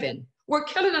Evan. We're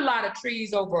killing a lot of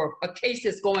trees over a case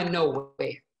that's going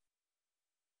nowhere.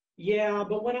 Yeah,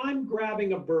 but when I'm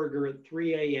grabbing a burger at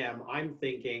 3 a.m., I'm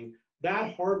thinking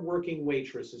that hardworking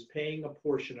waitress is paying a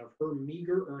portion of her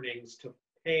meager earnings to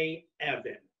pay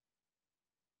Evan.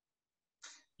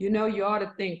 You ought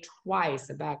to think twice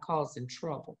about causing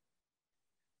trouble.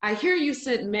 I hear you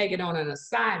sent Megan on an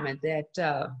assignment that,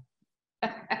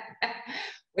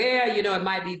 it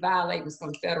might be violating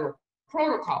some federal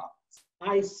protocol.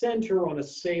 I sent her on a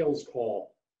sales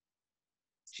call.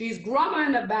 She's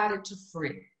grumbling about it to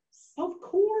friends. Of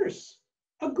course.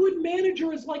 A good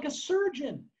manager is like a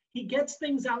surgeon. He gets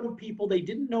things out of people they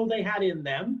didn't know they had in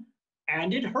them,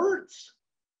 and it hurts.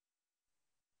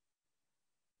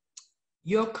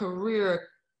 Your career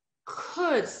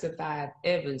could survive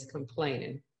Evan's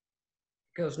complaining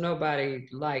because nobody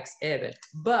likes Evan.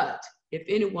 But if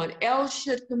anyone else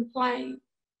should complain,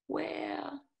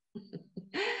 well,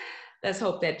 let's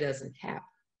hope that doesn't happen.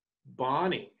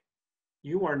 Bonnie,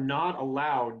 you are not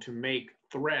allowed to make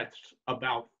threats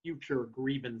about future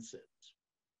grievances.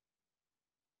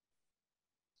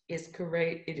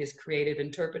 It is creative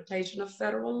interpretation of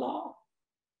federal law.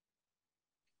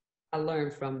 I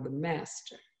learned from the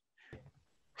master.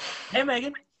 Hey,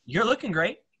 Megan, you're looking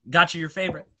great. Got you your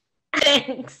favorite.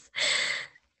 Thanks.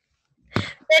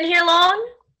 been here long?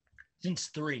 Since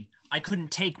 3. I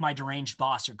couldn't take my deranged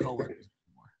boss or coworkers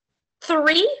anymore.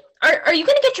 3? Are you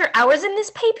going to get your hours in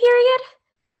this pay period?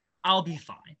 I'll be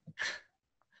fine.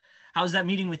 How's that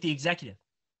meeting with the executive?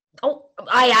 Oh,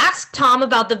 I asked Tom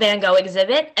about the Van Gogh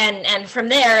exhibit, and from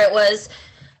there it was...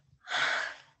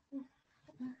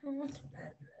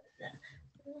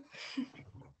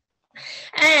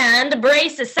 And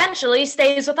Brace essentially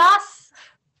stays with us.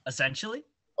 Essentially?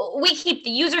 We keep the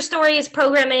user stories,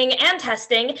 programming, and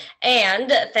testing,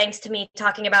 and thanks to me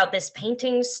talking about this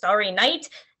painting, Starry Night,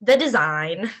 the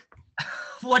design.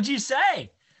 What'd you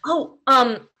say? Oh,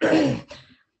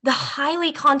 the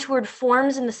highly contoured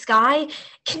forms in the sky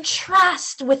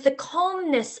contrast with the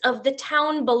calmness of the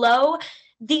town below.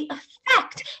 The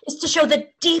effect is to show the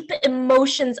deep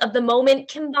emotions of the moment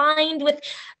combined with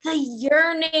the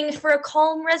yearning for a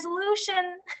calm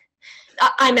resolution.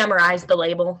 I memorized the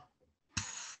label.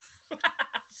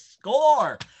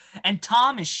 Score! And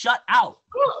Tom is shut out.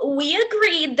 We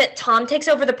agreed that Tom takes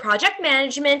over the project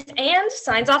management and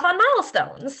signs off on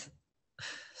milestones.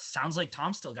 Sounds like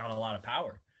Tom still got a lot of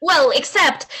power. Well,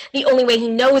 except the only way he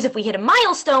knows if we hit a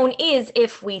milestone is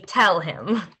if we tell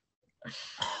him.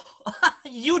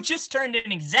 You just turned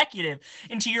an executive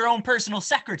into your own personal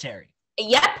secretary.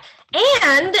 Yep,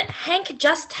 and Hank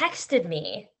just texted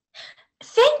me.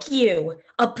 Thank you.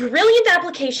 A brilliant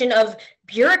application of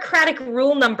bureaucratic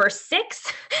rule number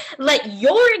 6. Let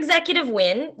your executive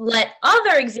win. Let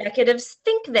other executives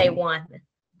think they won.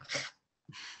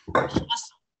 Awesome.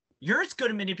 You're as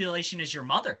good at manipulation as your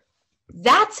mother.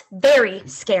 That's very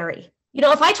scary. You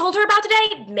know, if I told her about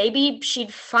today, maybe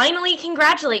she'd finally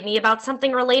congratulate me about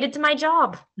something related to my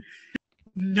job.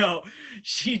 No,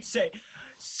 she'd say,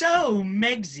 "So,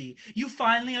 Megsy, you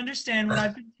finally understand what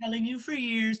I've been telling you for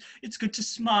years. It's good to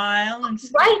smile and..."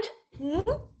 Right.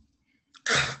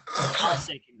 I'll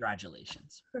say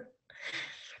congratulations.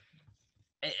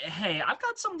 Hey, I've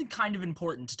got something kind of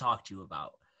important to talk to you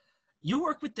about. You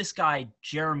work with this guy,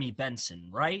 Jeremy Benson,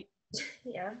 right?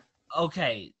 Yeah.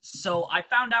 Okay, so I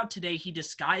found out today he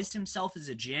disguised himself as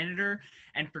a janitor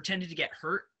and pretended to get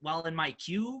hurt while in my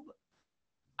cube.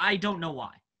 I don't know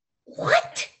why.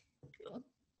 What?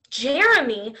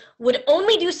 Jeremy would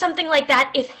only do something like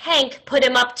that if Hank put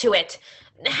him up to it.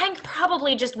 Hank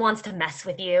probably just wants to mess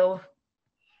with you.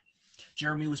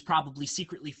 Jeremy was probably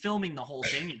secretly filming the whole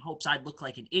thing in hopes I'd look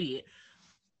like an idiot,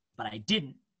 but I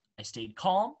didn't. I stayed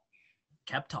calm,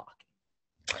 kept talking.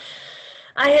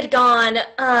 I had gone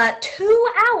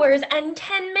 2 hours and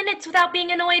 10 minutes without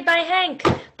being annoyed by Hank,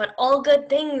 but all good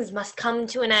things must come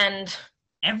to an end.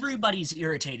 Everybody's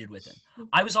irritated with him.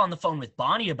 I was on the phone with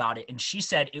Bonnie about it, and she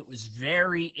said it was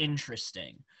very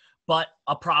interesting, but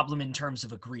a problem in terms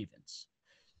of a grievance.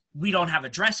 We don't have a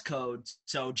dress code,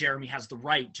 so Jeremy has the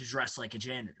right to dress like a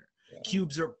janitor.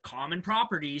 Cubes are common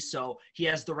property, so he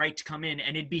has the right to come in,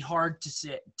 and it'd be hard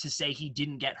to say he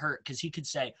didn't get hurt, because he could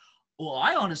say, "Well,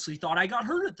 I honestly thought I got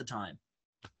hurt at the time."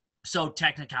 So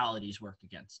technicalities work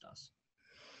against us.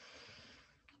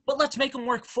 But let's make them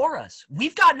work for us.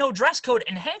 We've got no dress code,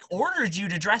 and Hank ordered you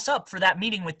to dress up for that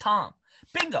meeting with Tom.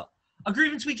 Bingo. A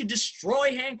grievance we could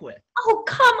destroy Hank with. Oh,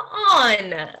 come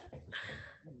on.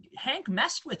 Hank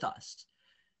messed with us.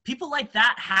 People like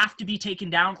that have to be taken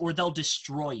down or they'll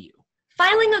destroy you.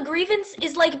 Filing a grievance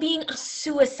is like being a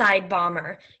suicide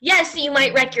bomber. Yes, you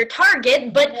might wreck your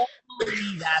target, but...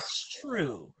 That's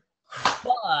true.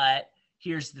 But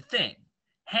here's the thing.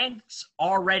 Hank's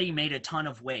already made a ton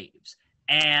of waves,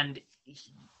 and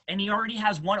he already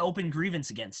has one open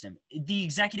grievance against him. The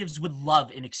executives would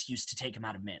love an excuse to take him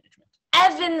out of management.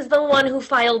 Evan's the one who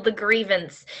filed the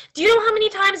grievance. Do you know how many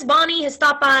times Bonnie has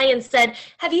stopped by and said,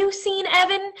 "Have you seen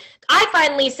Evan?" I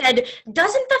finally said,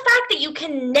 "Doesn't the fact that you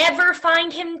can never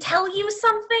find him tell you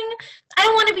something? I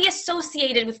don't want to be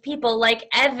associated with people like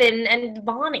Evan and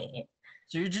Bonnie."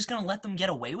 So you're just going to let them get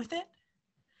away with it?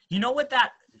 You know what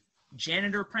that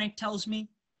janitor prank tells me?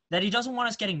 That he doesn't want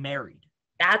us getting married.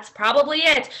 That's probably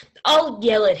it. I'll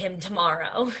yell at him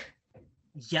tomorrow.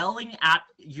 Yelling at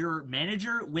your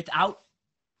manager without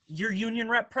your union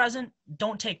rep present?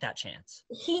 Don't take that chance.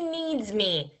 He needs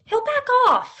me. He'll back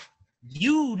off.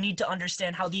 You need to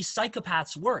understand how these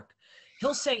psychopaths work.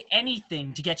 He'll say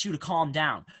anything to get you to calm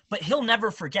down, but he'll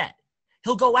never forget.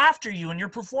 He'll go after you in your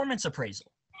performance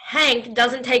appraisal. Hank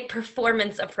doesn't take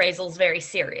performance appraisals very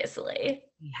seriously.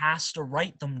 He has to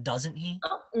write them, doesn't he?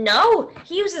 Oh, no,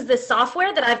 he uses this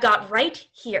software that I've got right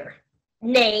here.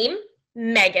 Name,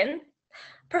 Megan.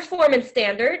 Performance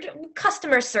standard,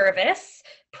 customer service,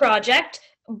 project,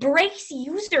 breaks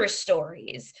user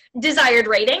stories. Desired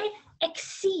rating,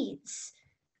 exceeds.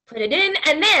 Put it in,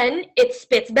 and then it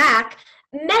spits back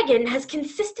Megan has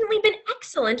consistently been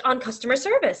excellent on customer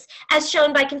service, as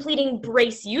shown by completing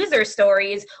brace user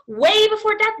stories way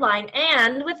before deadline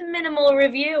and with minimal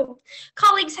review.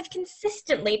 Colleagues have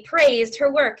consistently praised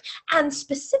her work and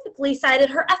specifically cited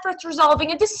her efforts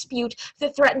resolving a dispute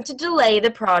that threatened to delay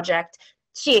the project.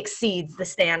 She exceeds the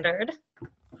standard.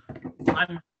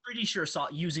 I'm pretty sure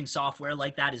using software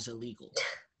like that is illegal.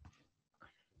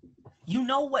 You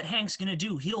know what Hank's gonna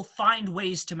do. He'll find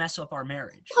ways to mess up our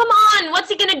marriage. Come on, what's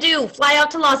he gonna do? Fly out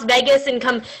to Las Vegas and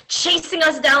come chasing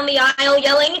us down the aisle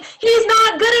yelling, "He's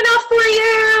not good enough for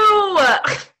you!"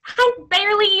 Hank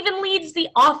barely even leaves the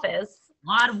office. A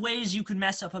lot of ways you can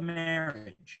mess up a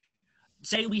marriage.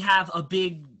 Say we have a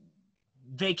big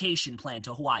vacation plan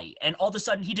to Hawaii, and all of a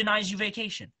sudden he denies you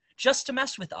vacation just to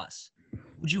mess with us.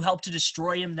 Would you help to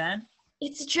destroy him then?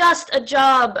 It's just a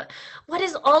job. What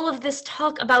is all of this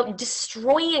talk about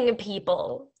destroying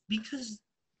people? Because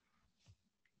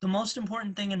the most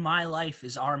important thing in my life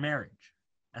is our marriage,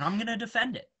 and I'm gonna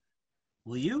defend it.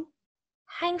 Will you?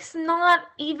 Hank's not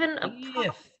even a...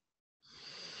 If.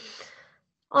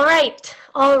 All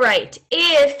right.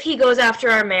 If he goes after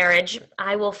our marriage,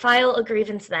 I will file a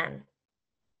grievance then.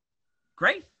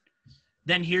 Great.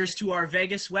 Then here's to our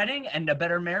Vegas wedding and a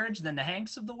better marriage than the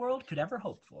Hanks of the world could ever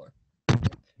hope for.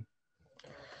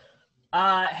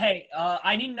 Hey,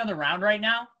 I need another round right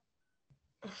now.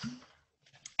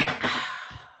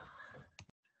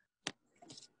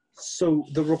 So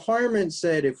the requirement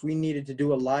said if we needed to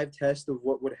do a live test of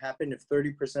what would happen if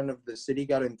 30% of the city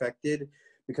got infected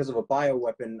because of a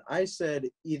bioweapon, I said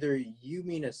either you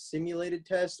mean a simulated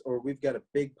test or we've got a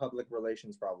big public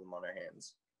relations problem on our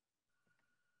hands.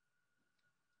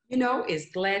 You know, it's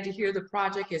glad to hear the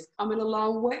project is coming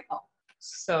along well.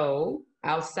 So,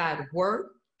 outside of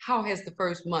work, how has the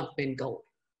first month been going?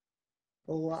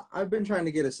 Well, I've been trying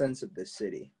to get a sense of this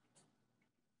city.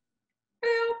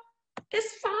 Well,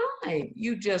 it's fine.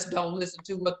 You just don't listen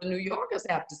to what the New Yorkers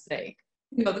have to say.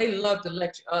 You know, they love to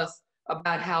lecture us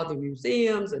about how the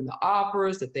museums and the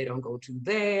operas that they don't go to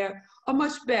there are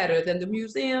much better than the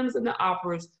museums and the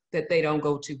operas that they don't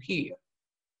go to here.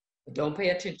 But don't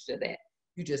pay attention to that.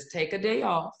 You just take a day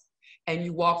off and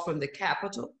you walk from the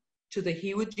Capitol to the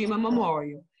Iwo Jima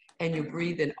Memorial and you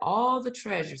breathe in all the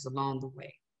treasures along the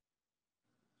way.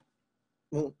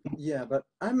 Well, yeah, but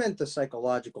I meant the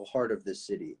psychological heart of this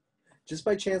city. Just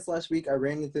by chance last week, I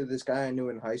ran into this guy I knew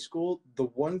in high school. The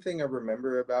one thing I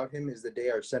remember about him is the day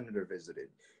our senator visited.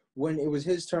 When it was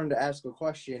his turn to ask a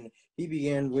question, he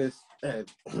began with,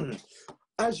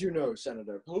 as you know,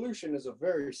 Senator, pollution is a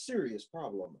very serious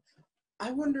problem.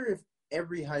 I wonder if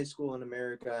every high school in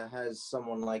America has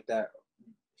someone like that,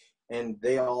 and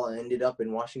they all ended up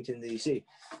in Washington, D.C.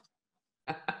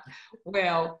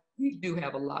 Well, we do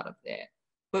have a lot of that.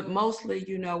 But mostly,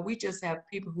 you know, we just have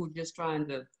people who are just trying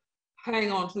to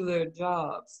hang on to their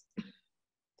jobs.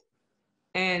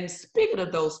 And speaking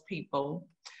of those people,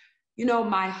 you know,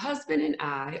 my husband and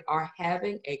I are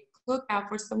having a cookout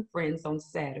for some friends on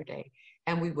Saturday,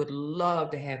 and we would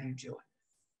love to have you join.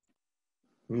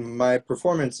 My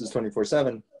performance is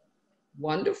 24/7.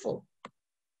 Wonderful.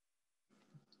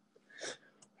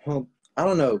 Well, I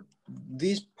don't know.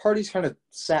 These parties kind of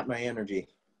sap my energy.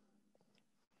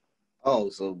 Oh,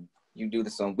 so you do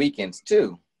this on weekends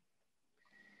too?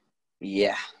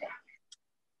 Yeah.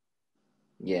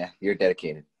 Yeah, you're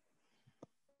dedicated.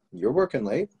 You're working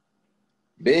late.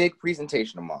 Big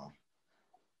presentation tomorrow.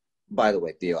 By the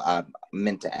way, Theo, I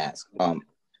meant to ask,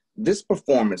 this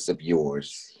performance of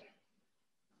yours,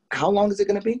 how long is it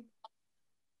going to be?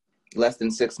 Less than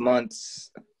 6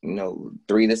 months,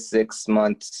 3 to 6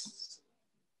 months,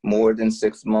 more than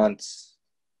 6 months?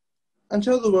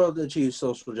 Until the world achieves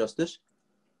social justice.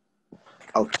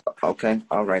 Oh, okay.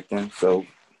 All right then. So,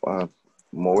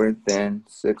 more than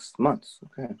 6 months.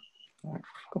 Okay. All right.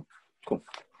 Cool.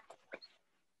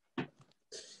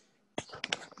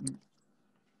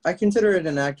 I consider it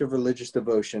an act of religious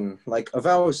devotion, like a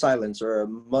vow of silence or a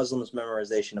Muslim's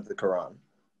memorization of the Quran.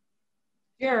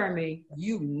 Jeremy,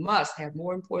 you must have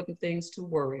more important things to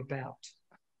worry about.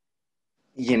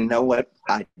 You know what?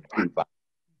 I do.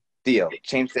 Theo,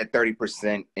 change that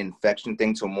 30% infection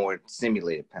thing to a more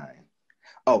simulated kind.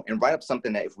 Oh, and write up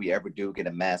something that if we ever do get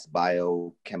a mass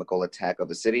biochemical attack of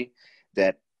the city,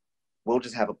 that we'll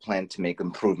just have a plan to make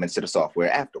improvements to the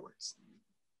software afterwards.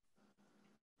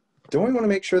 Don't we want to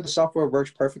make sure the software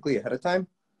works perfectly ahead of time?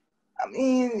 I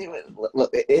mean, look,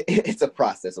 it's a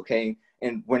process, okay?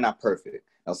 And we're not perfect.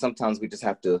 Now, sometimes we just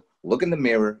have to look in the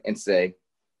mirror and say,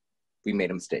 we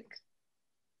made a mistake.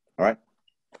 All right?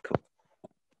 Cool.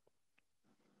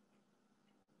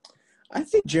 I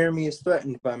think Jeremy is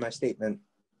threatened by my statement.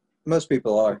 Most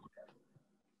people are.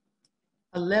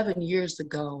 11 years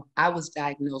ago, I was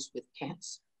diagnosed with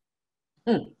cancer.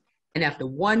 And after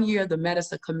 1 year of the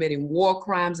medicine committing war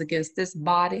crimes against this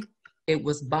body, it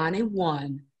was Bonnie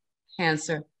 1,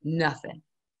 cancer nothing.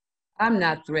 I'm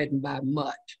not threatened by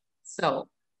much. So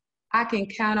I can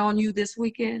count on you this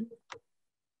weekend?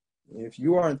 If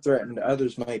you aren't threatened,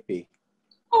 others might be.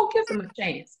 Oh, give them a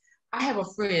chance. I have a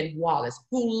friend, Wallace,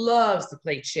 who loves to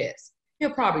play chess.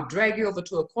 He'll probably drag you over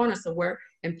to a corner somewhere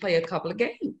and play a couple of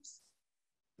games.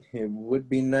 It would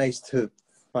be nice to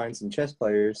find some chess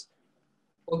players.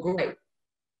 Well, great.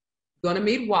 Going to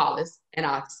meet Wallace, and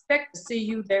I expect to see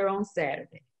you there on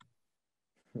Saturday.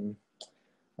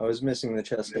 I was missing the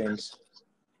chess games.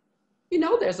 You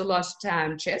know, there's a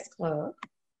lunchtime chess club.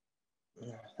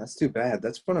 That's too bad.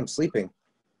 That's when I'm sleeping.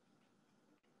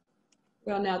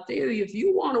 Well, now, Theo, if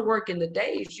you want to work in the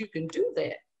days, you can do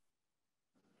that.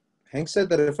 Hank said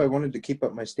that if I wanted to keep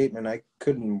up my statement, I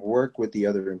couldn't work with the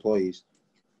other employees.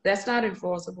 That's not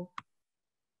enforceable.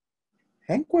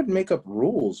 Hank would make up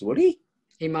rules, would he?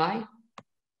 He might.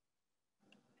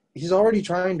 He's already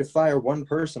trying to fire one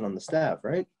person on the staff,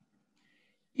 right?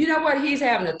 You know what? He's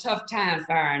having a tough time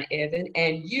firing Evan,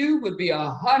 and you would be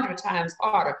 100 times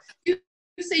harder. You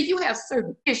see, you have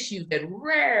certain issues that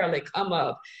rarely come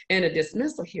up in a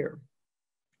dismissal hearing.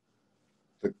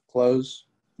 The clothes?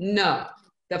 No,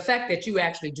 the fact that you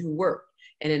actually do work.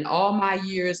 And in all my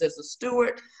years as a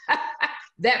steward,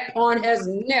 that point has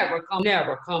never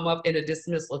come up in a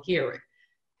dismissal hearing.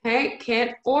 Hank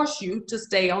can't force you to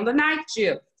stay on the night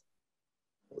shift.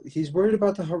 He's worried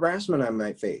about the harassment I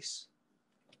might face.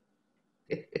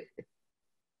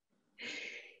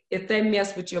 If they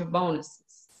mess with your bonuses,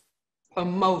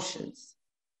 promotions,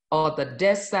 or the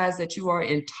desk size that you are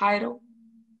entitled,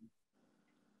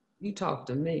 you talk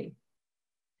to me.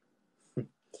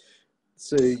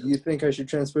 So you think I should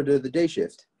transfer to the day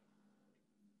shift?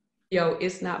 Yo,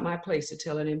 it's not my place to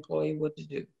tell an employee what to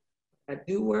do. I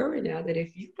do worry now that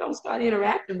if you don't start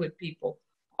interacting with people,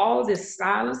 all this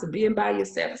silence and being by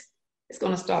yourself, it's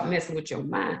going to start messing with your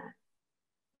mind.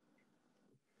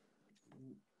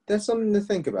 That's something to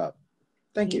think about.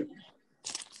 Thank you.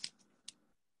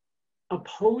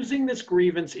 Opposing this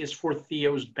grievance is for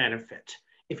Theo's benefit.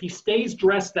 If he stays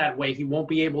dressed that way, he won't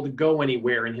be able to go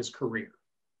anywhere in his career.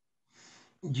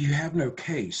 You have no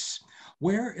case.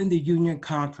 Where in the union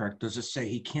contract does it say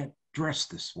he can't dress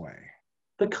this way?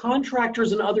 The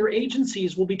contractors and other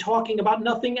agencies will be talking about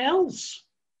nothing else.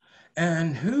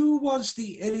 And who was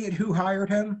the idiot who hired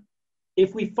him?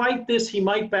 If we fight this, he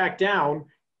might back down.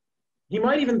 He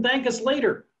might even thank us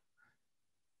later.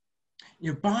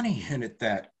 You know, Bonnie hinted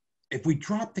that if we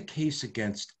drop the case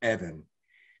against Evan,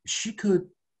 she could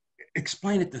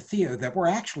explain it to Theo that we're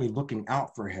actually looking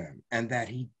out for him and that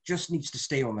he just needs to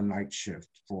stay on the night shift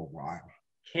for a while.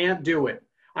 Can't do it.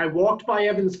 I walked by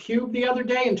Evan's cube the other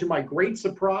day, and to my great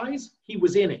surprise, he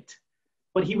was in it.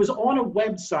 But he was on a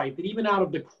website that even out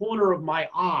of the corner of my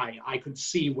eye, I could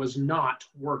see was not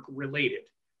work-related.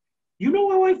 You know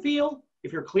how I feel?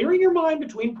 If you're clearing your mind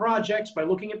between projects by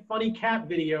looking at funny cat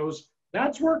videos,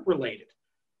 that's work-related.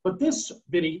 But this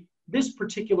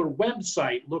particular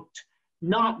website looked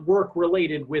not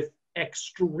work-related with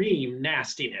extreme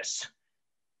nastiness.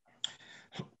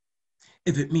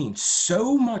 If it means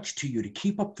so much to you to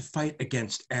keep up the fight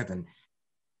against Evan,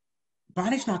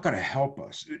 Bonnie's not going to help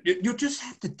us. You'll just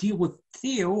have to deal with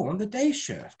Theo on the day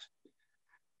shift.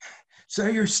 So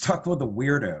you're stuck with a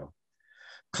weirdo.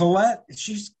 Colette,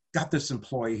 she's got this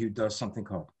employee who does something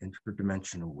called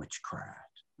interdimensional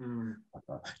witchcraft.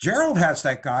 Gerald has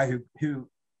that guy who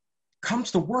comes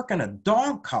to work in a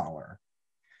dog collar.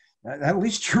 At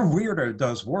least your weirdo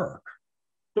does work.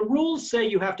 The rules say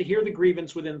you have to hear the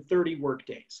grievance within 30 work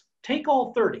days. Take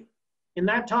all 30. In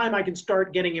that time, I can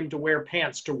start getting him to wear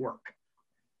pants to work.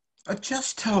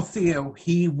 Just tell Theo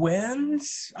he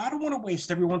wins. I don't want to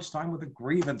waste everyone's time with a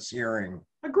grievance hearing.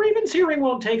 A grievance hearing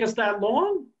won't take us that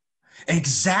long.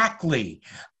 Exactly.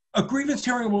 A grievance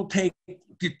hearing will take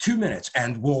 2 minutes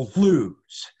and we'll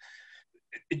lose.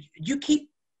 You keep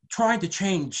trying to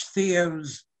change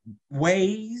Theo's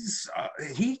ways.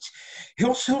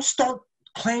 He'll start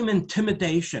claim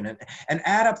intimidation and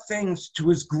add up things to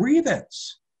his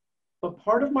grievance. But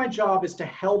part of my job is to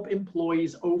help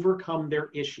employees overcome their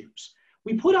issues.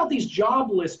 We put out these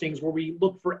job listings where we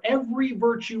look for every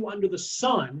virtue under the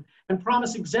sun and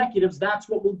promise executives that's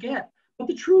what we'll get. But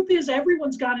the truth is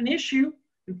everyone's got an issue.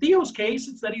 In Theo's case,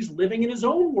 it's that he's living in his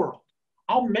own world.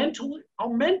 I'll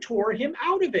mentor him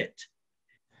out of it.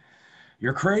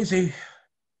 You're crazy.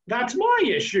 That's my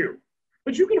issue.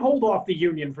 But you can hold off the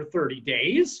union for 30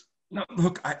 days. No,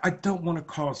 look, I don't want to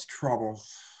cause trouble.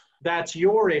 That's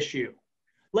your issue.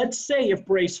 Let's say if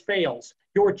Brace fails,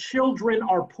 your children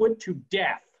are put to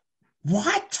death.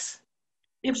 What?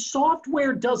 If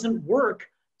software doesn't work,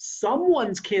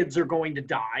 someone's kids are going to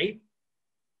die.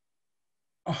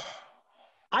 Oh,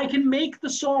 I can make the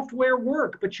software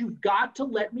work, but you've got to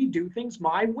let me do things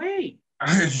my way.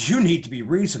 you need to be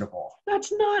reasonable.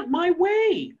 That's not my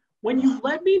way. When you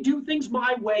let me do things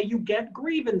my way, you get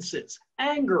grievances,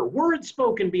 anger, words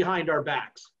spoken behind our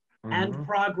backs, and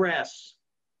progress.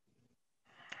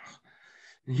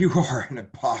 You are an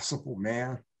impossible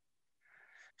man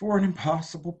for an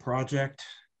impossible project.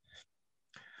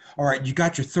 All right, you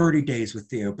got your 30 days with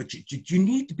Theo, but you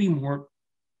need to be more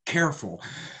careful.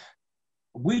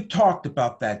 We talked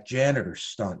about that janitor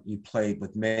stunt you played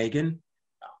with Megan.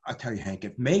 I'll tell you, Hank,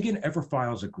 if Megan ever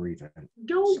files a grievance...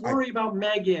 Don't worry about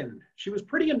Megan. She was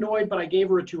pretty annoyed, but I gave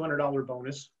her a $200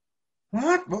 bonus.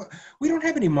 What? Well, we don't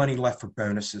have any money left for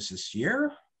bonuses this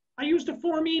year. I used a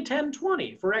Form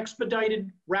E-1020 for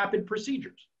expedited rapid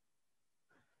procedures.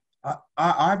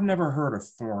 I've never heard of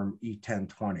Form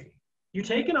E-1020. You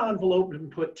take an envelope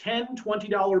and put 10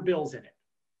 $20 bills in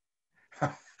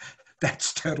it.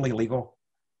 That's totally legal.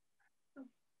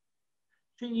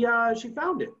 She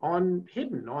found it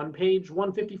hidden on page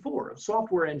 154 of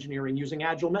software engineering using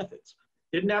agile methods.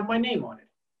 Didn't have my name on it.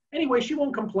 Anyway, she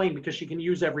won't complain because she can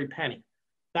use every penny.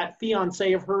 That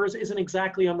fiance of hers isn't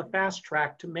exactly on the fast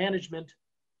track to management.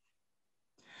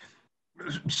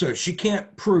 So she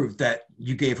can't prove that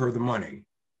you gave her the money?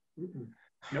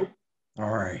 Nope. All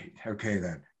right, okay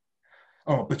then.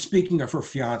 Oh, but speaking of her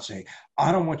fiance,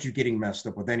 I don't want you getting messed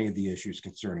up with any of the issues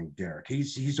concerning Derek.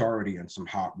 He's already in some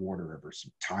hot water over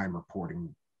some time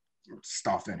reporting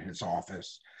stuff in his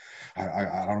office.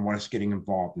 I don't want us getting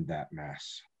involved in that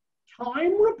mess.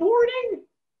 Time reporting?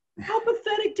 How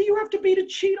pathetic do you have to be to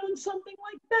cheat on something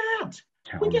like that?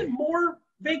 We get more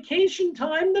vacation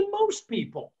time than most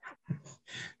people.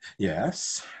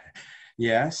 Yes,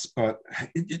 but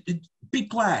be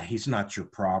glad he's not your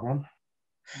problem.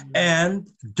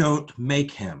 And don't make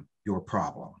him your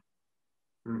problem.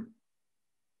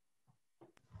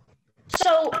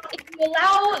 So if you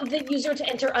allow the user to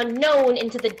enter unknown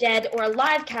into the dead or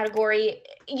alive category,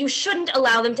 you shouldn't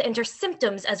allow them to enter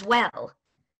symptoms as well.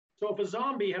 So if a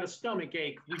zombie had a stomach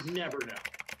ache, we'd never know.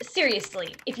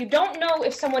 Seriously, if you don't know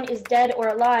if someone is dead or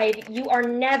alive, you are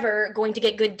never going to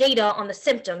get good data on the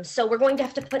symptoms, so we're going to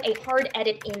have to put a hard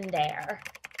edit in there.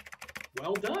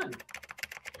 Well done.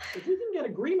 If we can get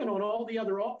agreement on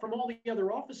from all the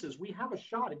other offices, we have a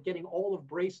shot at getting all of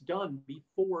Brace done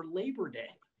before Labor Day.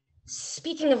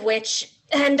 Speaking of which,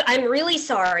 and I'm really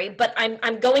sorry, but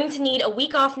I'm going to need a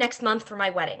week off next month for my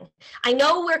wedding. I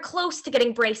know we're close to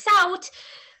getting Brace out.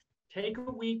 Take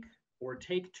a week or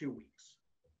take 2 weeks.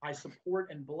 I support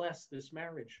and bless this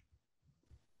marriage.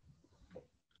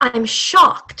 I'm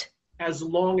shocked. As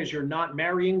long as you're not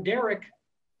marrying Derek.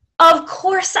 Of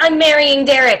course I'm marrying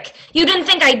Derek. You didn't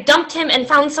think I dumped him and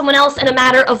found someone else in a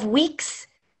matter of weeks?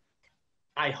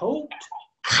 I hoped.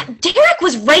 God, Derek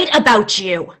was right about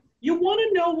you. You want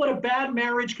to know what a bad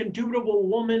marriage can do to a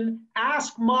woman?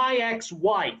 Ask my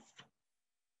ex-wife.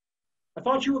 I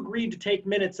thought you agreed to take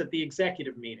minutes at the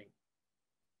executive meeting.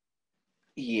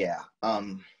 Yeah,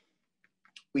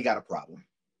 we got a problem.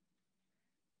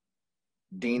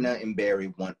 Dina and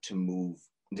Barry want to move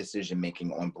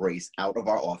decision-making on Brace out of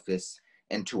our office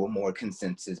into a more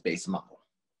consensus-based model.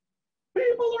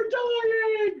 People are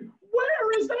dying!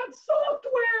 Where is that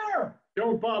software?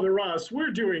 Don't bother us.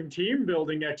 We're doing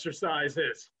team-building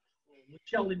exercises. We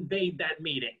shall invade that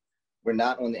meeting. We're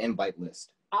not on the invite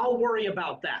list. I'll worry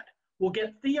about that. We'll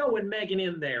get Theo and Megan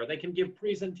in there. They can give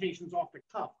presentations off the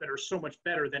cuff that are so much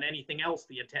better than anything else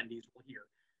the attendees will hear.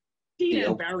 Dina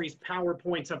and Barry's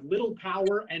PowerPoints have little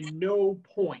power and no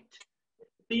point.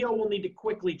 Theo will need to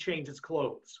quickly change his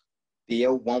clothes.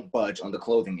 Theo won't budge on the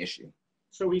clothing issue.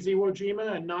 So he's Iwo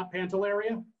Jima and not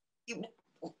Pantelleria?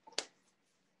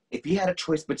 If he had a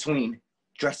choice between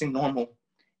dressing normal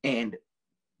and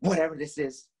whatever this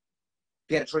is, if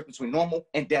he had a choice between normal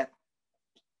and death,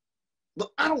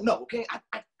 look, I don't know, okay?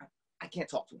 I can't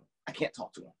talk to him. I can't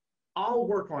talk to him. I'll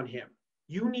work on him.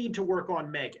 You need to work on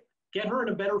Megan. Get her in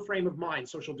a better frame of mind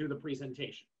so she'll do the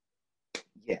presentation.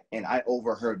 Yeah, and I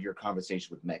overheard your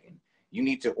conversation with Megan. You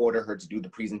need to order her to do the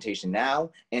presentation now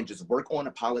and just work on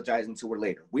apologizing to her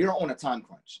later. We are on a time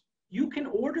crunch. You can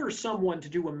order someone to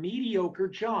do a mediocre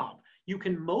job. You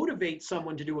can motivate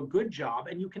someone to do a good job,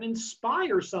 and you can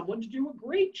inspire someone to do a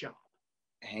great job.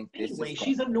 Hank, anyway,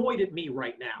 she's annoyed at me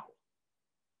right now.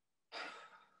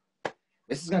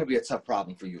 This is going to be a tough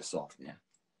problem for you to solve, man.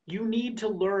 You need to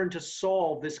learn to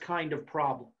solve this kind of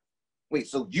problem. Wait,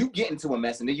 so you get into a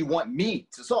mess and then you want me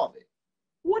to solve it?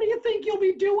 What do you think you'll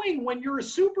be doing when you're a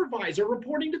supervisor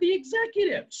reporting to the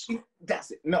executives?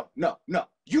 That's it. No, no, no.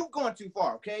 You've gone too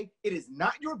far, okay? It is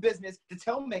not your business to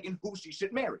tell Megan who she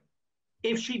should marry.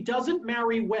 If she doesn't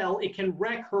marry well, it can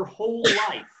wreck her whole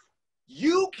life.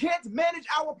 You can't manage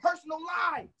our personal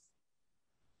lives.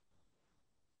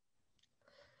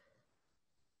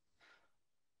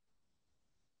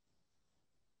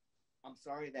 I'm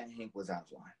sorry that Hank was out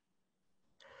of line.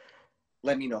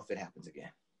 Let me know if it happens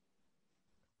again.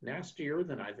 Nastier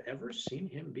than I've ever seen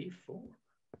him before.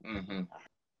 Mm-hmm.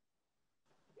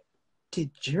 Did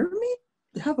Jeremy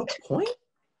have a point?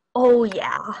 Oh,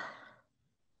 yeah.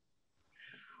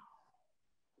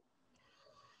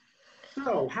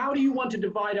 So, how do you want to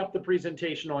divide up the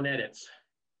presentation on edits?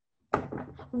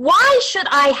 Why should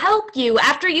I help you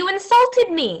after you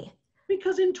insulted me?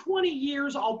 Because in 20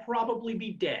 years, I'll probably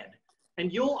be dead,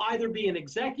 and you'll either be an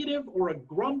executive or a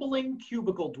grumbling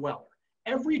cubicle dweller.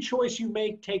 Every choice you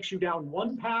make takes you down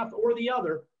one path or the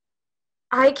other.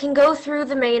 I can go through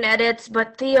the main edits,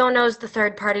 but Theo knows the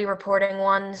third-party reporting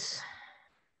ones.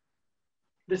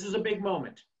 This is a big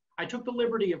moment. I took the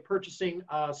liberty of purchasing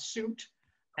a suit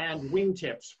and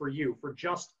wingtips for you for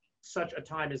just such a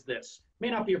time as this. May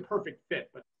not be a perfect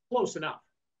fit, but close enough.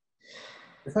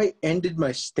 If I ended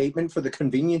my statement for the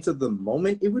convenience of the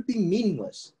moment, it would be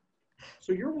meaningless.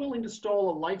 So you're willing to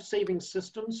stall a life-saving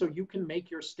system so you can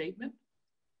make your statement?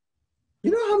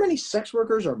 You know how many sex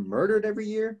workers are murdered every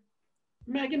year?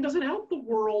 Megan, does it help the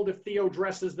world if Theo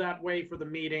dresses that way for the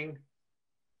meeting?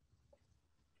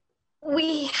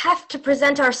 We have to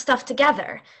present our stuff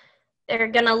together. They're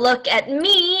gonna look at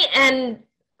me and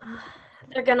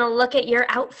they're gonna look at your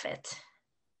outfit.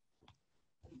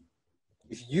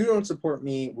 If you don't support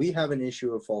me, we have an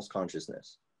issue of false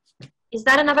consciousness. Is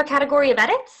that another category of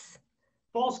edits?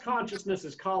 False consciousness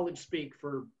is college speak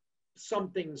for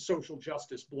something social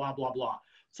justice, blah, blah, blah.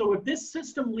 So if this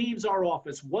system leaves our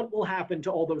office, what will happen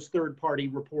to all those third-party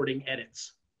reporting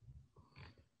edits?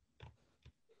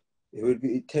 It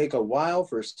would take a while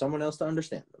for someone else to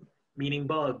understand them. Meaning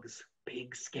bugs,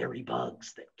 big scary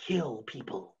bugs that kill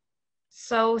people.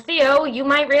 So, Theo, you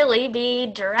might really be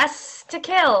dressed to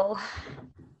kill.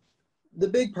 The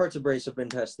big parts of Brace have been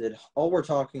tested. All we're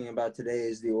talking about today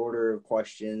is the order of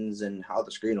questions and how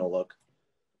the screen will look.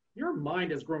 Your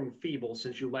mind has grown feeble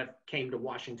since you came to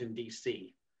Washington,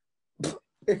 D.C.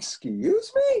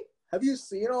 Excuse me? Have you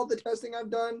seen all the testing I've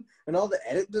done and all the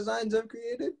edit designs I've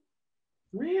created?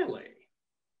 Really?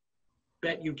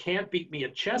 Bet you can't beat me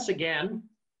at chess again.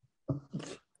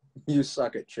 You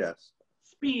suck at chess.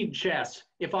 Speed chess.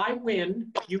 If I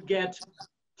win, you get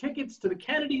tickets to the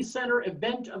Kennedy Center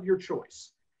event of your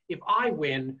choice. If I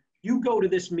win, you go to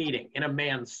this meeting in a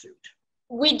man's suit.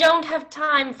 We don't have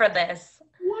time for this.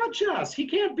 Watch us. He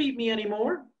can't beat me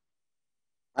anymore.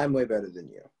 I'm way better than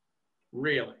you.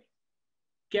 Really?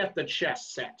 Get the chess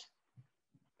set.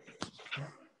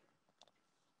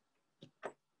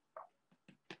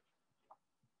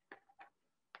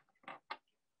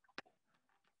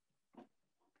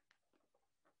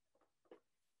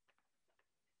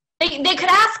 They could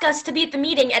ask us to be at the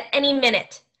meeting at any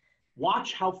minute.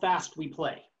 Watch how fast we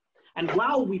play. And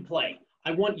while we play,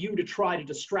 I want you to try to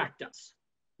distract us.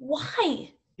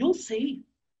 Why? You'll see.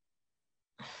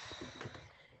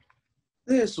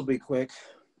 This will be quick.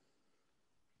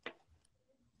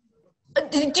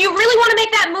 Do you really want to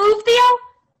make that move, Theo?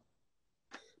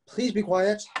 Please be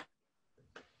quiet.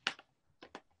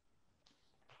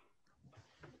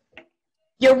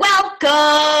 You're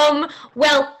welcome.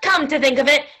 Welcome to think of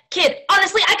it. Kid,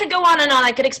 honestly, I could go on and on.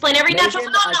 I could explain every natural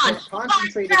Megan, I phenomenon. can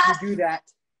concentrate if you do that.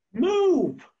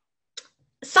 Move!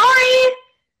 Sorry.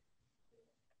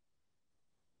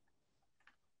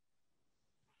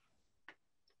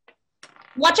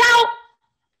 Watch out.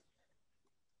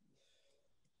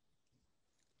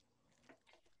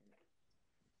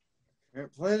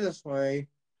 Can't play this way.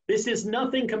 This is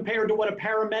nothing compared to what a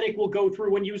paramedic will go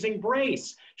through when using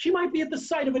Brace. She might be at the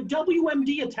site of a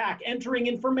WMD attack entering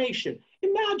information.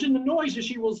 Imagine the noises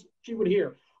she would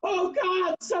hear. Oh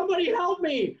God, somebody help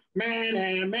me.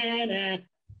 Man, man,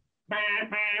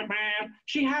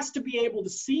 she has to be able to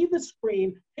see the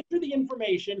screen, enter the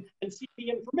information, and see the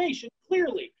information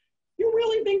clearly. You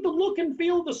really think the look and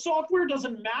feel of the software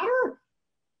doesn't matter?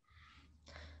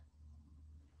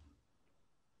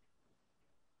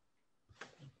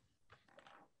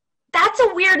 That's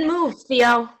a weird move,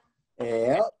 Theo.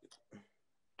 Yep.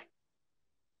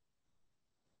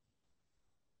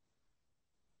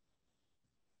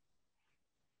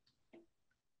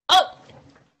 Oh,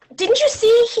 didn't you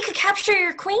see he could capture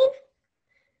your queen?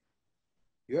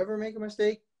 You ever make a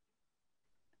mistake?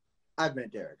 I've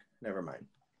met Derek. Never mind.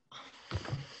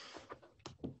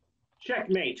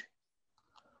 Checkmate.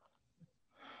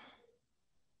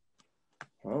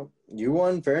 Well, you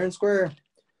won fair and square.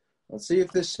 Let's see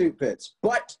if this suit fits.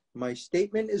 But my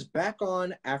statement is back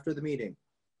on after the meeting.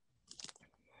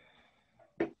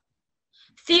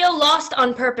 Theo lost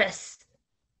on purpose.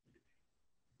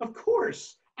 Of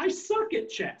course. I suck at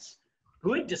chess.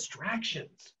 Good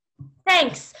distractions.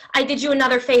 Thanks. I did you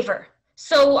another favor.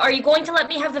 So are you going to let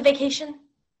me have the vacation?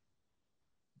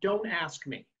 Don't ask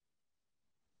me.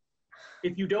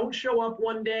 If you don't show up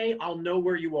one day, I'll know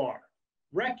where you are.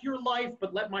 Wreck your life,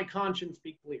 but let my conscience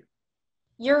be clear.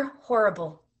 You're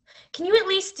horrible. Can you at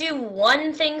least do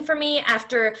one thing for me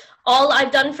after all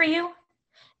I've done for you?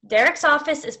 Derek's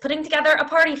office is putting together a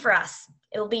party for us.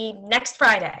 It'll be next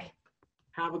Friday.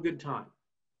 Have a good time.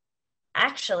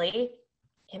 Actually,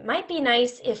 it might be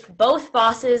nice if both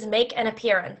bosses make an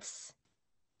appearance.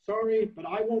 Sorry, but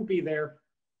I won't be there.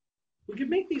 We could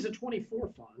make these a 24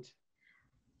 font.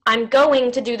 I'm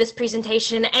going to do this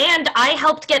presentation, and I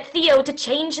helped get Theo to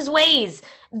change his ways.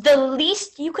 The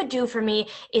least you could do for me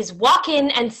is walk in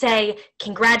and say,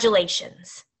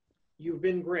 congratulations. You've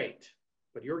been great,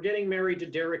 but your getting married to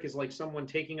Derek is like someone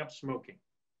taking up smoking.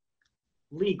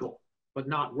 Legal, but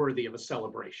not worthy of a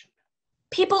celebration.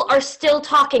 People are still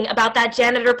talking about that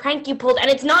janitor prank you pulled, and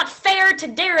it's not fair to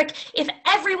Derek if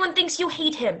everyone thinks you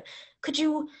hate him. Could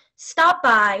you stop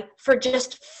by for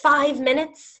just 5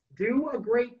 minutes? Do a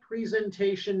great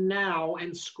presentation now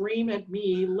and scream at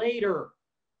me later.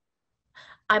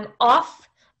 I'm off,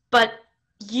 but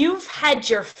you've had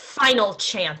your final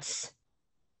chance.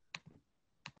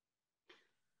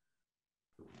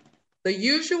 The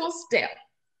usual step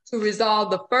to resolve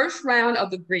the first round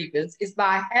of the grievance is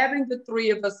by having the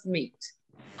three of us meet.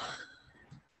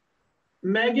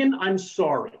 Megan, I'm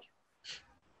sorry.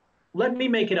 Let me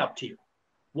make it up to you.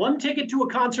 1 ticket to a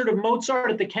concert of Mozart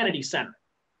at the Kennedy Center.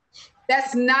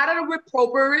 That's not an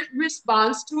appropriate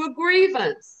response to a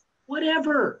grievance.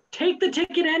 Whatever. Take the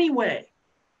ticket anyway.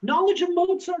 Knowledge of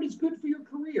Mozart is good for your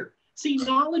career. See,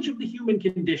 knowledge of the human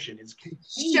condition is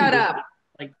contained. Shut up.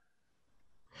 Like,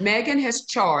 Megan has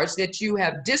charged that you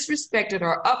have disrespected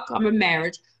her upcoming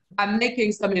marriage by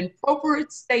making some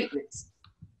inappropriate statements.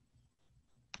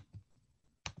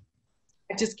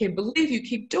 I just can't believe you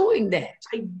keep doing that.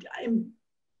 I'm...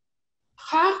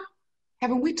 Huh?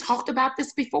 Haven't we talked about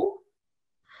this before?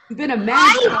 You've been a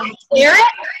man. Derek?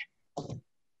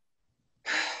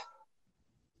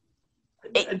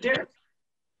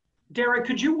 Derek,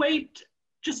 could you wait?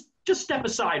 Just step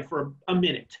aside for a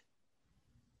minute.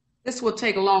 This will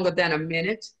take longer than a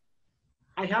minute.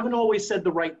 I haven't always said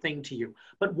the right thing to you,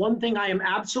 but one thing I am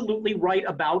absolutely right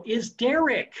about is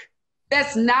Derek.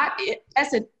 That's not it.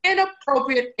 That's an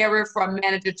inappropriate area for a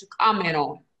manager to comment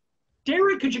on.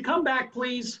 Derek, could you come back,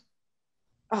 please?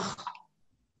 Ugh.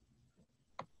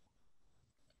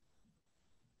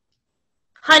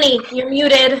 Honey, you're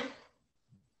muted.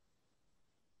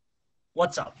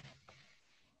 What's up?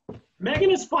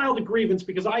 Megan has filed a grievance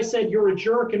because I said you're a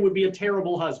jerk and would be a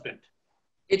terrible husband.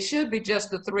 It should be just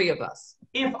the three of us.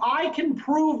 If I can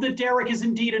prove that Derek is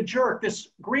indeed a jerk, this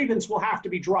grievance will have to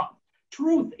be dropped.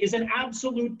 Truth is an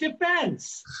absolute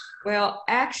defense. Well,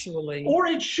 actually. Or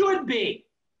it should be.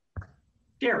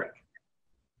 Derek,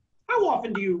 how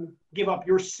often do you give up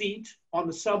your seat on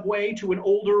the subway to an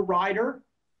older rider?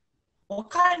 What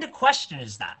kind of question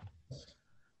is that?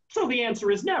 So the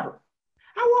answer is never.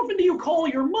 How often do you call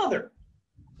your mother?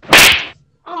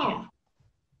 Ah.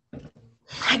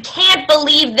 I can't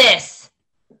believe this.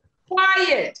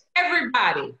 Quiet,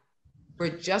 everybody.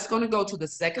 We're just going to go to the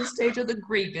second stage of the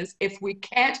grievance if we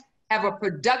can't have a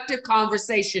productive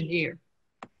conversation here.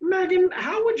 Megan,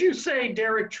 how would you say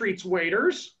Derek treats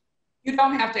waiters? You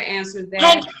don't have to answer that.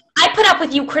 Hank, I put up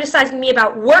with you criticizing me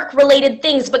about work-related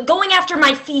things, but going after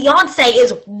my fiance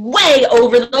is way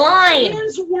over the line. It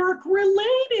is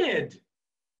work-related.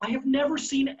 I have never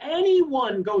seen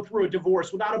anyone go through a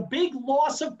divorce without a big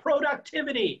loss of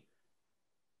productivity.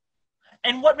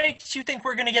 And what makes you think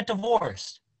we're going to get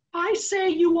divorced? I say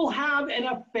you will have an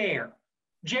affair.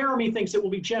 Jeremy thinks it will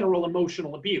be general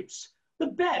emotional abuse. The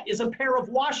bet is a pair of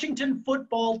Washington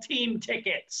football team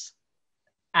tickets.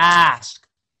 Ask,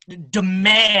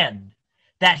 demand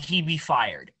that he be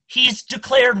fired. He's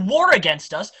declared war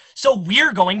against us, so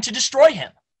we're going to destroy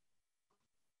him.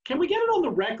 Can we get it on the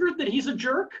record that he's a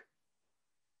jerk?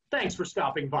 Thanks for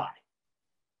stopping by.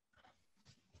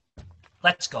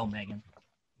 Let's go, Megan.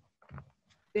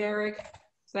 Derek,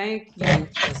 thank you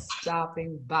for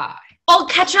stopping by. I'll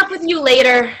catch up with you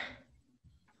later.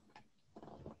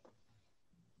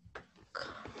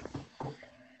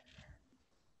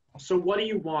 So what do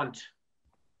you want?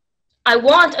 I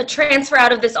want a transfer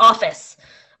out of this office.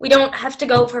 We don't have to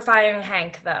go for firing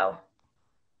Hank, though.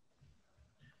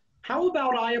 How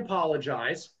about I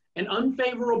apologize? An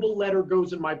unfavorable letter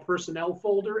goes in my personnel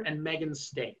folder and Megan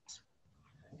stays.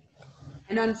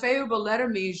 An unfavorable letter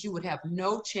means you would have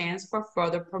no chance for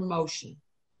further promotion.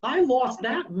 I lost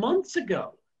that months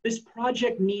ago. This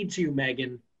project needs you,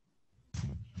 Megan.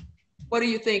 What do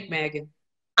you think, Megan?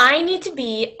 I need to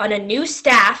be on a new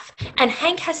staff, and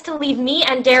Hank has to leave me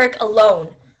and Derek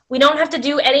alone. We don't have to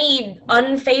do any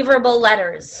unfavorable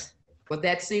letters. Well,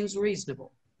 that seems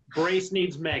reasonable. Brace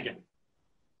needs Megan.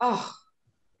 Oh,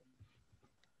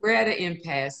 we're at an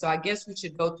impasse, so I guess we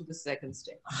should go to the second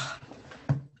stage.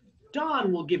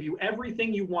 Don will give you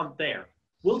everything you want there.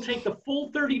 We'll take the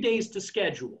full 30 days to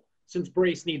schedule, since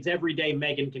Brace needs every day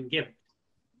Megan can give it.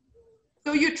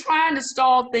 So you're trying to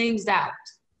stall things out.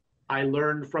 I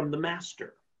learned from the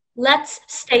master. Let's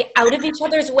stay out of each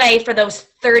other's way for those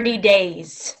 30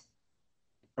 days.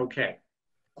 Okay.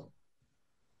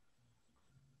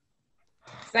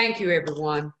 Thank you,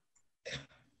 everyone.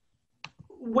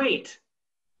 Wait,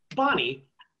 Bonnie,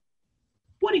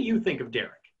 what do you think of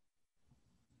Derek?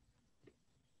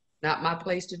 Not my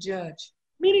place to judge.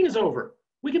 Meeting is over.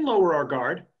 We can lower our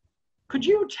guard. Could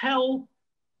you tell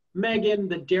Megan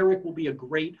that Derek will be a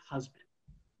great husband?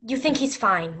 You think he's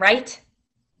fine, right?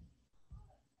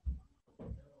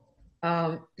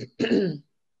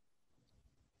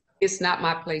 It's not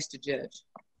my place to judge.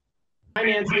 Hi,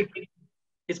 Nancy.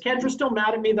 Is Kendra still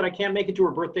mad at me that I can't make it to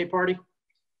her birthday party?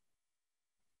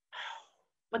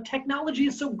 But technology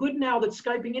is so good now that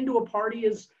Skyping into a party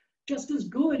is just as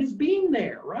good as being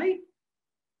there, right?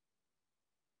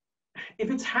 If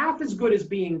it's half as good as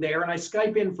being there and I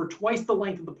Skype in for twice the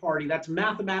length of the party, that's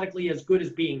mathematically as good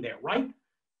as being there, right?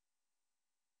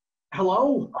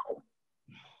 Hello?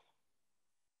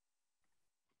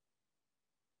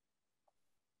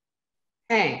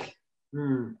 Hank,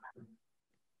 Hmm.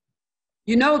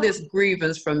 you know this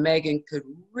grievance from Megan could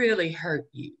really hurt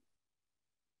you.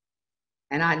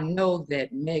 And I know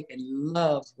that Megan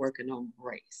loves working on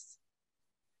Brace.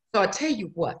 So I tell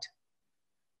you what,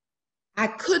 I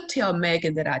could tell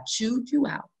Megan that I chewed you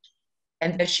out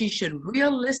and that she should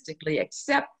realistically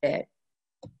accept that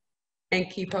and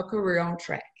keep her career on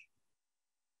track.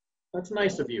 That's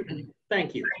nice of you.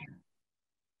 Thank you.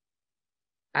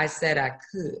 I said I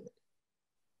could.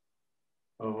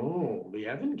 Oh, the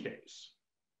Evan case.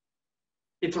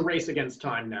 It's a race against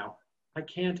time now. I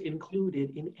can't include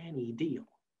it in any deal.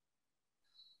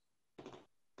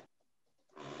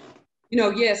 You know,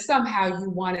 yes, somehow you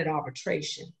wanted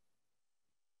arbitration.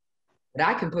 But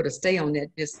I can put a stay on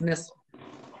that dismissal.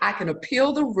 I can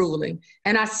appeal the ruling,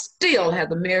 and I still have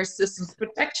the Marriage Systems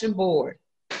Protection Board.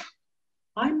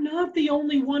 I'm not the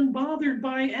only one bothered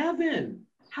by Evan.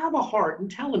 Have a heart and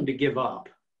tell him to give up.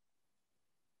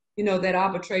 You know, that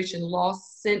arbitration law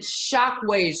sent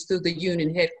shockwaves through the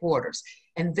union headquarters,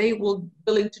 and they were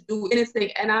willing to do anything,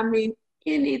 and I mean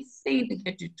anything to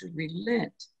get you to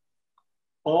relent.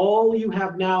 All you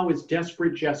have now is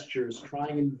desperate gestures,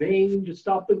 trying in vain to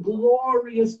stop the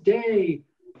glorious day.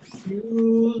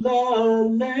 To the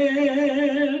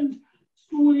land,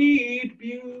 sweet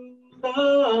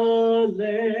Beulah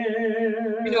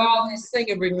land. You know, all this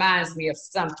singing reminds me of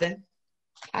something.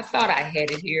 I thought I had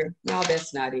it here. No,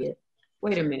 that's not it.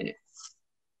 Wait a minute.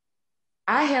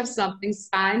 I have something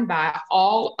signed by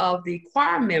all of the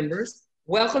choir members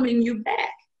welcoming you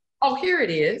back. Oh, here it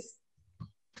is.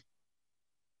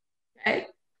 Okay.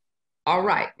 All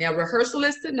right. Now, rehearsal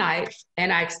is tonight,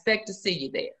 and I expect to see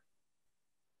you there.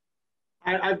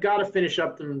 I've got to finish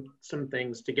up some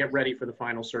things to get ready for the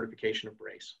final certification of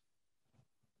Brace.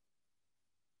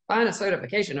 Final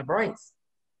certification of Brace.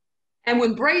 And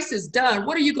when Brace is done,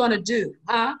 what are you going to do,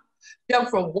 huh? Jump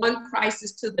from one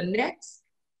crisis to the next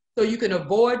so you can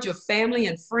avoid your family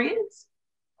and friends?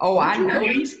 Oh, I know.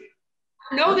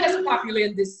 I know that's popular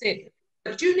in this city,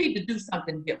 but you need to do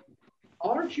something different.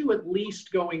 Aren't you at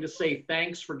least going to say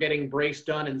thanks for getting Brace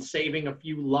done and saving a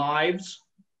few lives?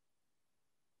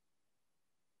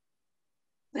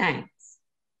 Thanks.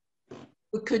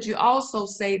 But could you also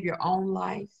save your own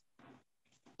life?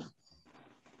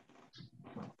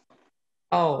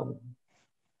 Oh.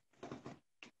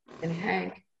 And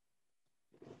Hank,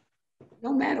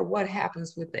 no matter what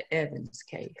happens with the Evans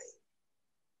case,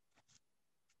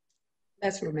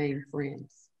 let's remain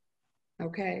friends,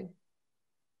 okay?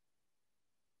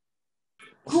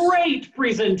 Great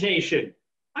presentation.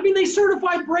 I mean, they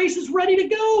certified Brace is ready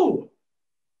to go.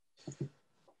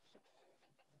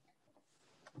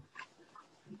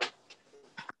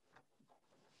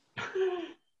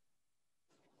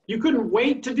 You couldn't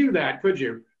wait to do that, could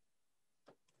you?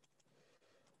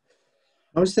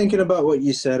 was thinking about what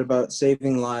you said about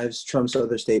saving lives trumps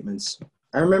other statements.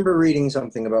 I remember reading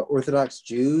something about Orthodox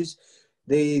Jews.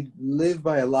 They live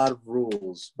by a lot of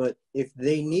rules, but if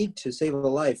they need to save a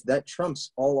life, that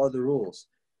trumps all other rules.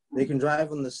 They can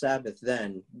drive on the Sabbath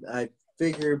then. I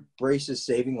figure brace is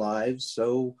saving lives,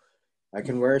 so I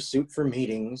can wear a suit for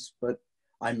meetings, but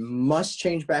I must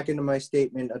change back into my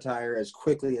statement attire as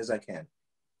quickly as I can.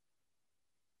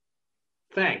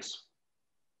 Thanks.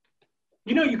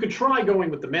 You know, you could try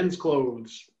going with the men's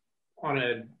clothes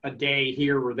on a day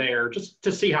here or there, just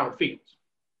to see how it feels.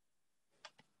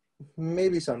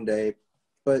 Maybe someday,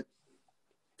 but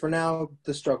for now,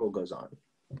 the struggle goes on.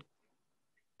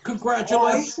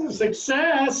 Congratulations.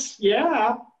 Success,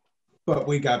 yeah. But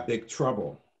we got big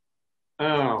trouble.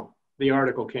 Oh, the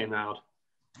article came out.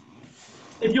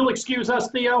 If you'll excuse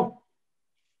us, Theo.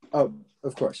 Oh,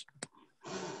 of course.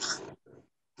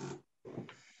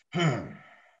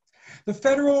 The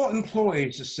Federal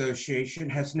Employees Association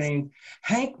has named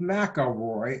Hank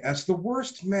McElroy as the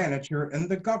worst manager in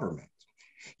the government.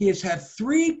 He has had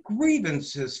 3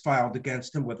 grievances filed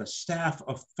against him with a staff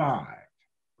of 5.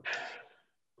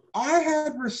 I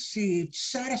have received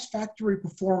satisfactory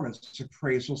performance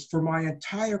appraisals for my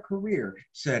entire career,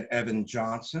 said Evan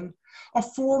Johnson, a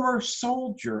former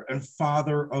soldier and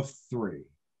father of 3.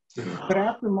 But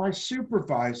after my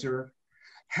supervisor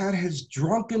had his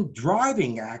drunken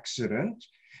driving accident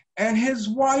and his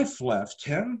wife left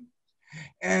him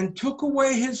and took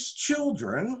away his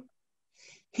children,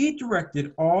 he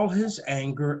directed all his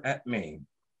anger at me.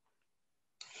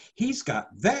 He's got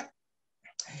that.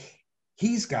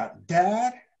 He's got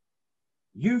dad.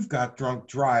 You've got drunk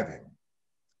driving.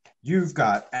 You've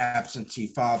got absentee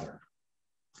father.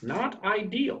 Not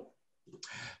ideal.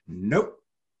 Nope.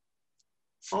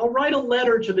 I'll write a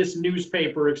letter to this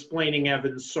newspaper explaining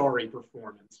Evan's sorry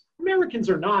performance. Americans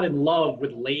are not in love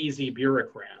with lazy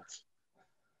bureaucrats.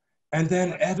 And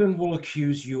then Evan will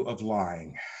accuse you of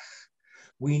lying.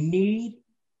 We need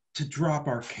to drop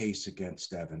our case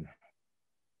against Evan.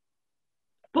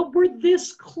 But we're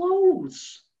this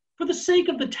close. For the sake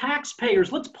of the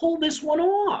taxpayers, let's pull this one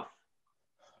off.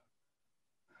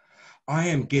 I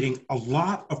am getting a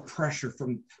lot of pressure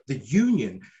from the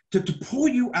union to pull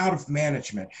you out of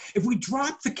management. If we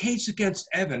drop the case against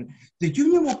Evan, the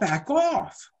union will back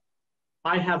off.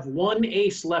 I have 1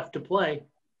 ace left to play.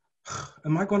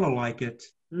 Am I going to like it?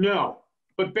 No,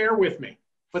 but bear with me.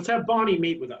 Let's have Bonnie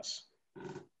meet with us.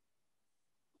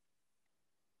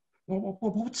 Well,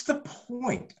 what's the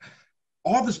point?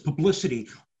 All this publicity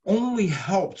only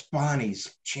helps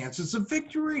Bonnie's chances of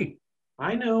victory.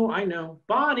 I know.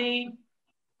 Bonnie!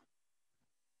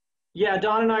 Yeah,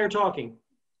 Don and I are talking.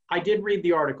 I did read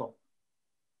the article.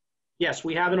 Yes,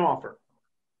 we have an offer.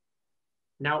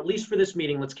 Now, at least for this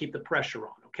meeting, let's keep the pressure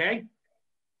on, okay?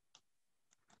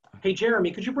 Hey,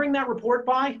 Jeremy, could you bring that report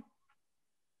by?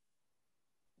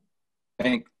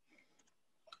 Hank,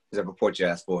 is that report you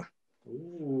asked for?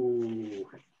 Ooh.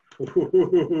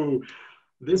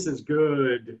 This is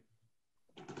good.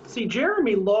 See,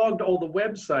 Jeremy logged all the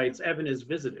websites Evan has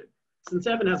visited. Since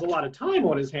Evan has a lot of time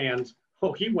on his hands,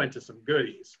 oh, he went to some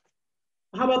goodies.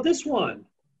 How about this one?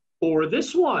 Or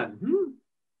this one?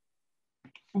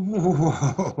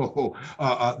 Whoa.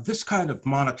 This kind of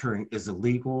monitoring is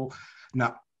illegal.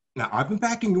 Now, I've been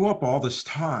backing you up all this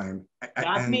time.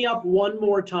 Back me up one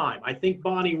more time. I think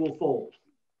Bonnie will fold.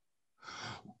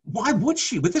 Why would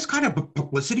she? With this kind of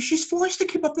publicity, she's forced to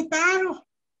keep up the battle.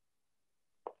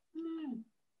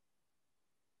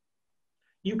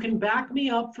 You can back me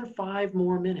up for 5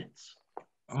 more minutes.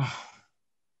 Oh.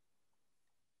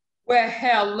 Well,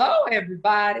 hello,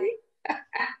 everybody.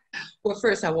 Well,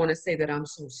 first, I want to say that I'm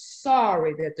so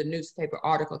sorry that the newspaper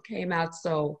article came out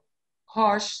so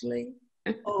harshly.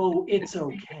 Oh, it's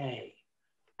okay.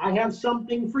 I have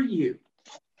something for you.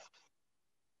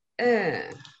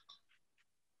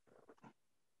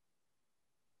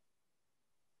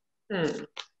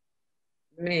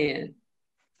 Man,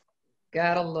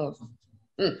 gotta love them.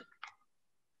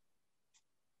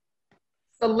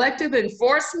 Selective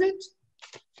enforcement?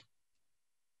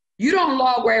 You don't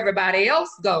log where everybody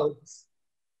else goes.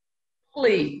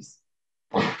 Please.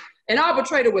 An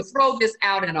arbitrator would throw this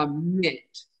out in a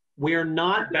minute. We're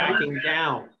not backing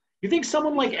down. You think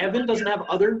someone like Evan doesn't have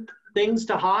other things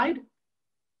to hide?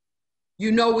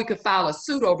 You know we could file a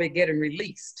suit over it getting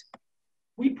released.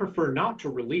 We prefer not to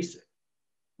release it,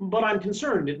 but I'm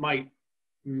concerned it might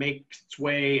make its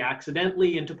way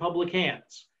accidentally into public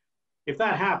hands. If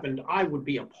that happened, I would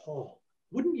be appalled.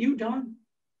 Wouldn't you, Don?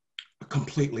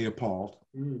 Completely appalled.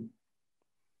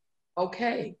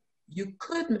 Okay, you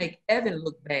could make Evan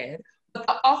look bad, but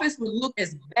the office would look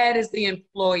as bad as the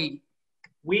employee.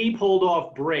 We pulled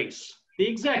off Brace. The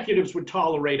executives would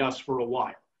tolerate us for a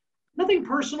while. Nothing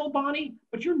personal, Bonnie,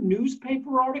 but your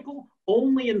newspaper article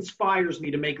only inspires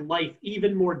me to make life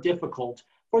even more difficult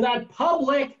for that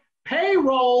public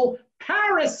payroll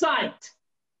parasite.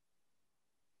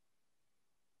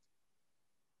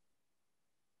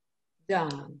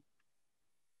 Don,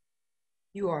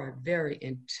 you are a very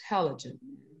intelligent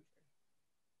man.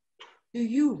 Do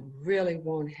you really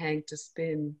want Hank to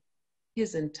spend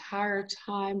his entire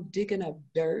time digging up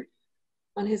dirt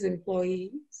on his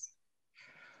employees?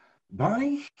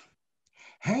 Bonnie,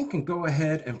 Hank can go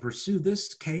ahead and pursue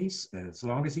this case as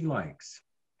long as he likes.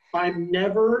 I'm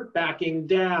never backing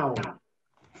down.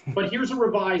 But here's a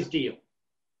revised deal.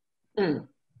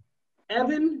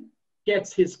 Evan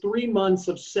gets his 3 months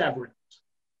of severance.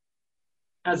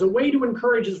 As a way to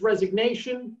encourage his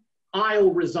resignation,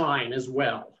 I'll resign as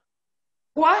well.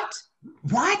 What?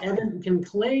 What? Evan can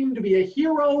claim to be a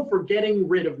hero for getting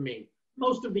rid of me.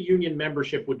 Most of the union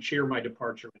membership would cheer my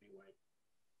departure anyway.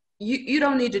 You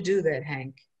don't need to do that,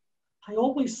 Hank. I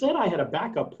always said I had a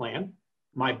backup plan.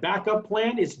 My backup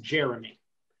plan is Jeremy.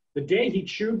 The day he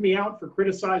chewed me out for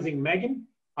criticizing Megan,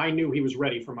 I knew he was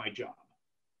ready for my job.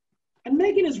 And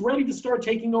Megan is ready to start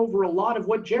taking over a lot of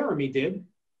what Jeremy did,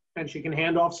 and she can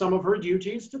hand off some of her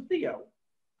duties to Theo.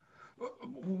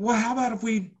 Well, how about if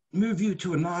we move you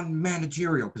to a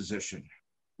non-managerial position?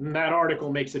 That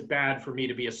article makes it bad for me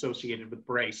to be associated with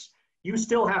Brace. You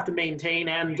still have to maintain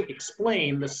and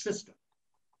explain the system.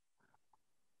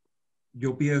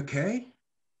 You'll be okay?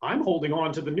 I'm holding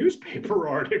on to the newspaper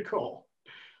article.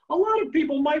 A lot of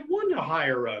people might want to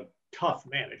hire a tough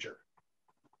manager.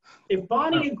 If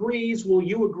Bonnie agrees, will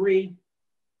you agree?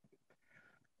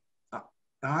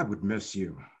 I would miss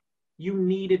you. You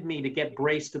needed me to get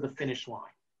Brace to the finish line.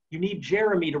 You need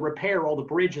Jeremy to repair all the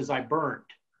bridges I burned.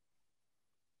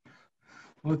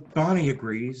 Well, if Bonnie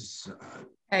agrees.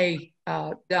 Hey,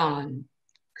 Don,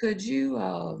 could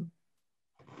you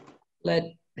let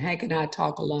Hank and I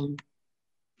talk alone?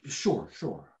 Sure.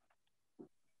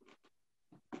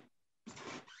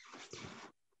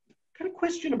 Got a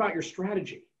question about your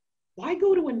strategy. Why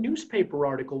go to a newspaper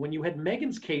article when you had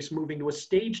Megan's case moving to a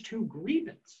stage 2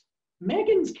 grievance?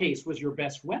 Megan's case was your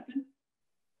best weapon.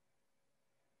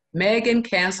 Megan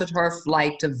canceled her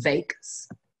flight to Vegas.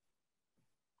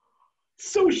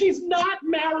 So she's not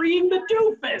marrying the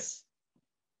doofus.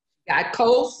 Got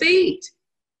cold feet.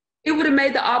 It would have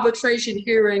made the arbitration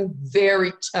hearing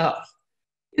very tough.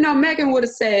 You know, Megan would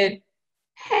have said,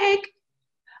 Hank,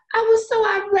 I was so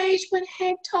outraged when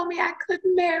Hank told me I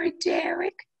couldn't marry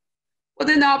Derek. Well,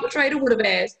 then the arbitrator would have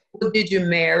asked, well, did you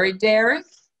marry Derek?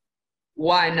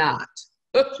 Why not?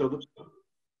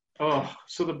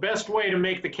 So the best way to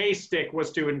make the case stick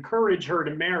was to encourage her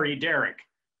to marry Derek.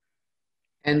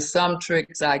 And some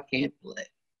tricks I can't play.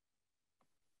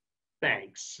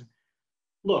 Thanks.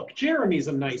 Look, Jeremy's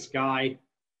a nice guy.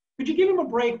 Could you give him a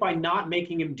break by not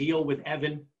making him deal with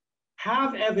Evan?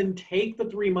 Have Evan take the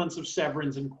 3 months of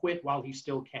severance and quit while he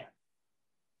still can.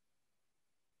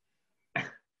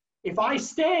 If I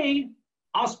stay,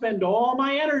 I'll spend all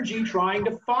my energy trying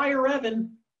to fire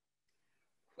Evan.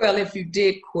 Well, if you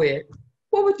did quit,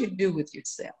 what would you do with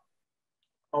yourself?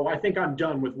 Oh, I think I'm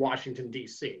done with Washington,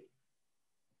 D.C.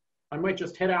 I might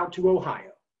just head out to Ohio.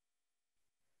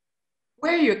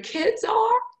 Where your kids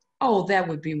are? Oh, that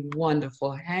would be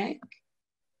wonderful, Hank.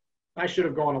 I should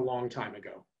have gone a long time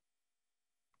ago.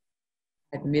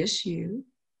 I'd miss you.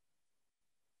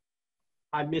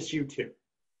 I miss you too.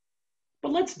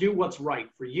 But let's do what's right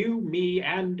for you, me,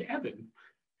 and Evan.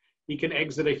 He can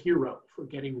exit a hero for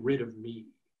getting rid of me.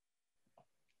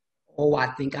 Oh, I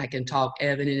think I can talk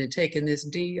Evan into taking this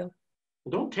deal.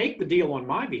 Well, don't take the deal on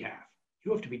my behalf.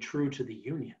 You have to be true to the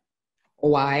union.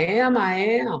 Oh, I am.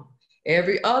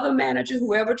 Every other manager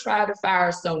who ever tried to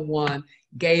fire someone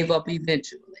gave up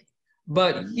eventually.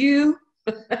 But you,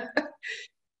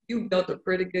 you built a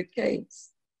pretty good case.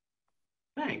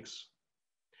 Thanks.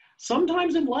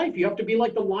 Sometimes in life, you have to be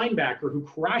like the linebacker who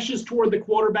crashes toward the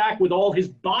quarterback with all his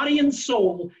body and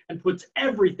soul and puts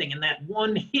everything in that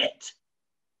one hit.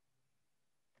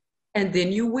 And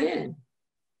then you win.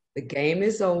 The game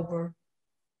is over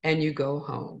and you go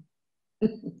home.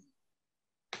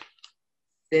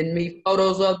 Send me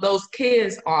photos of those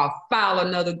kids or I'll file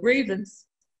another grievance.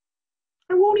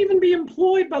 I won't even be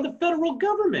employed by the federal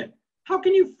government. How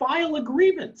can you file a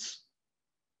grievance?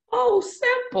 Oh,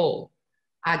 simple.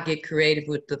 I get creative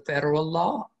with the federal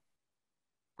law.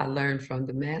 I learned from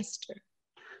the master.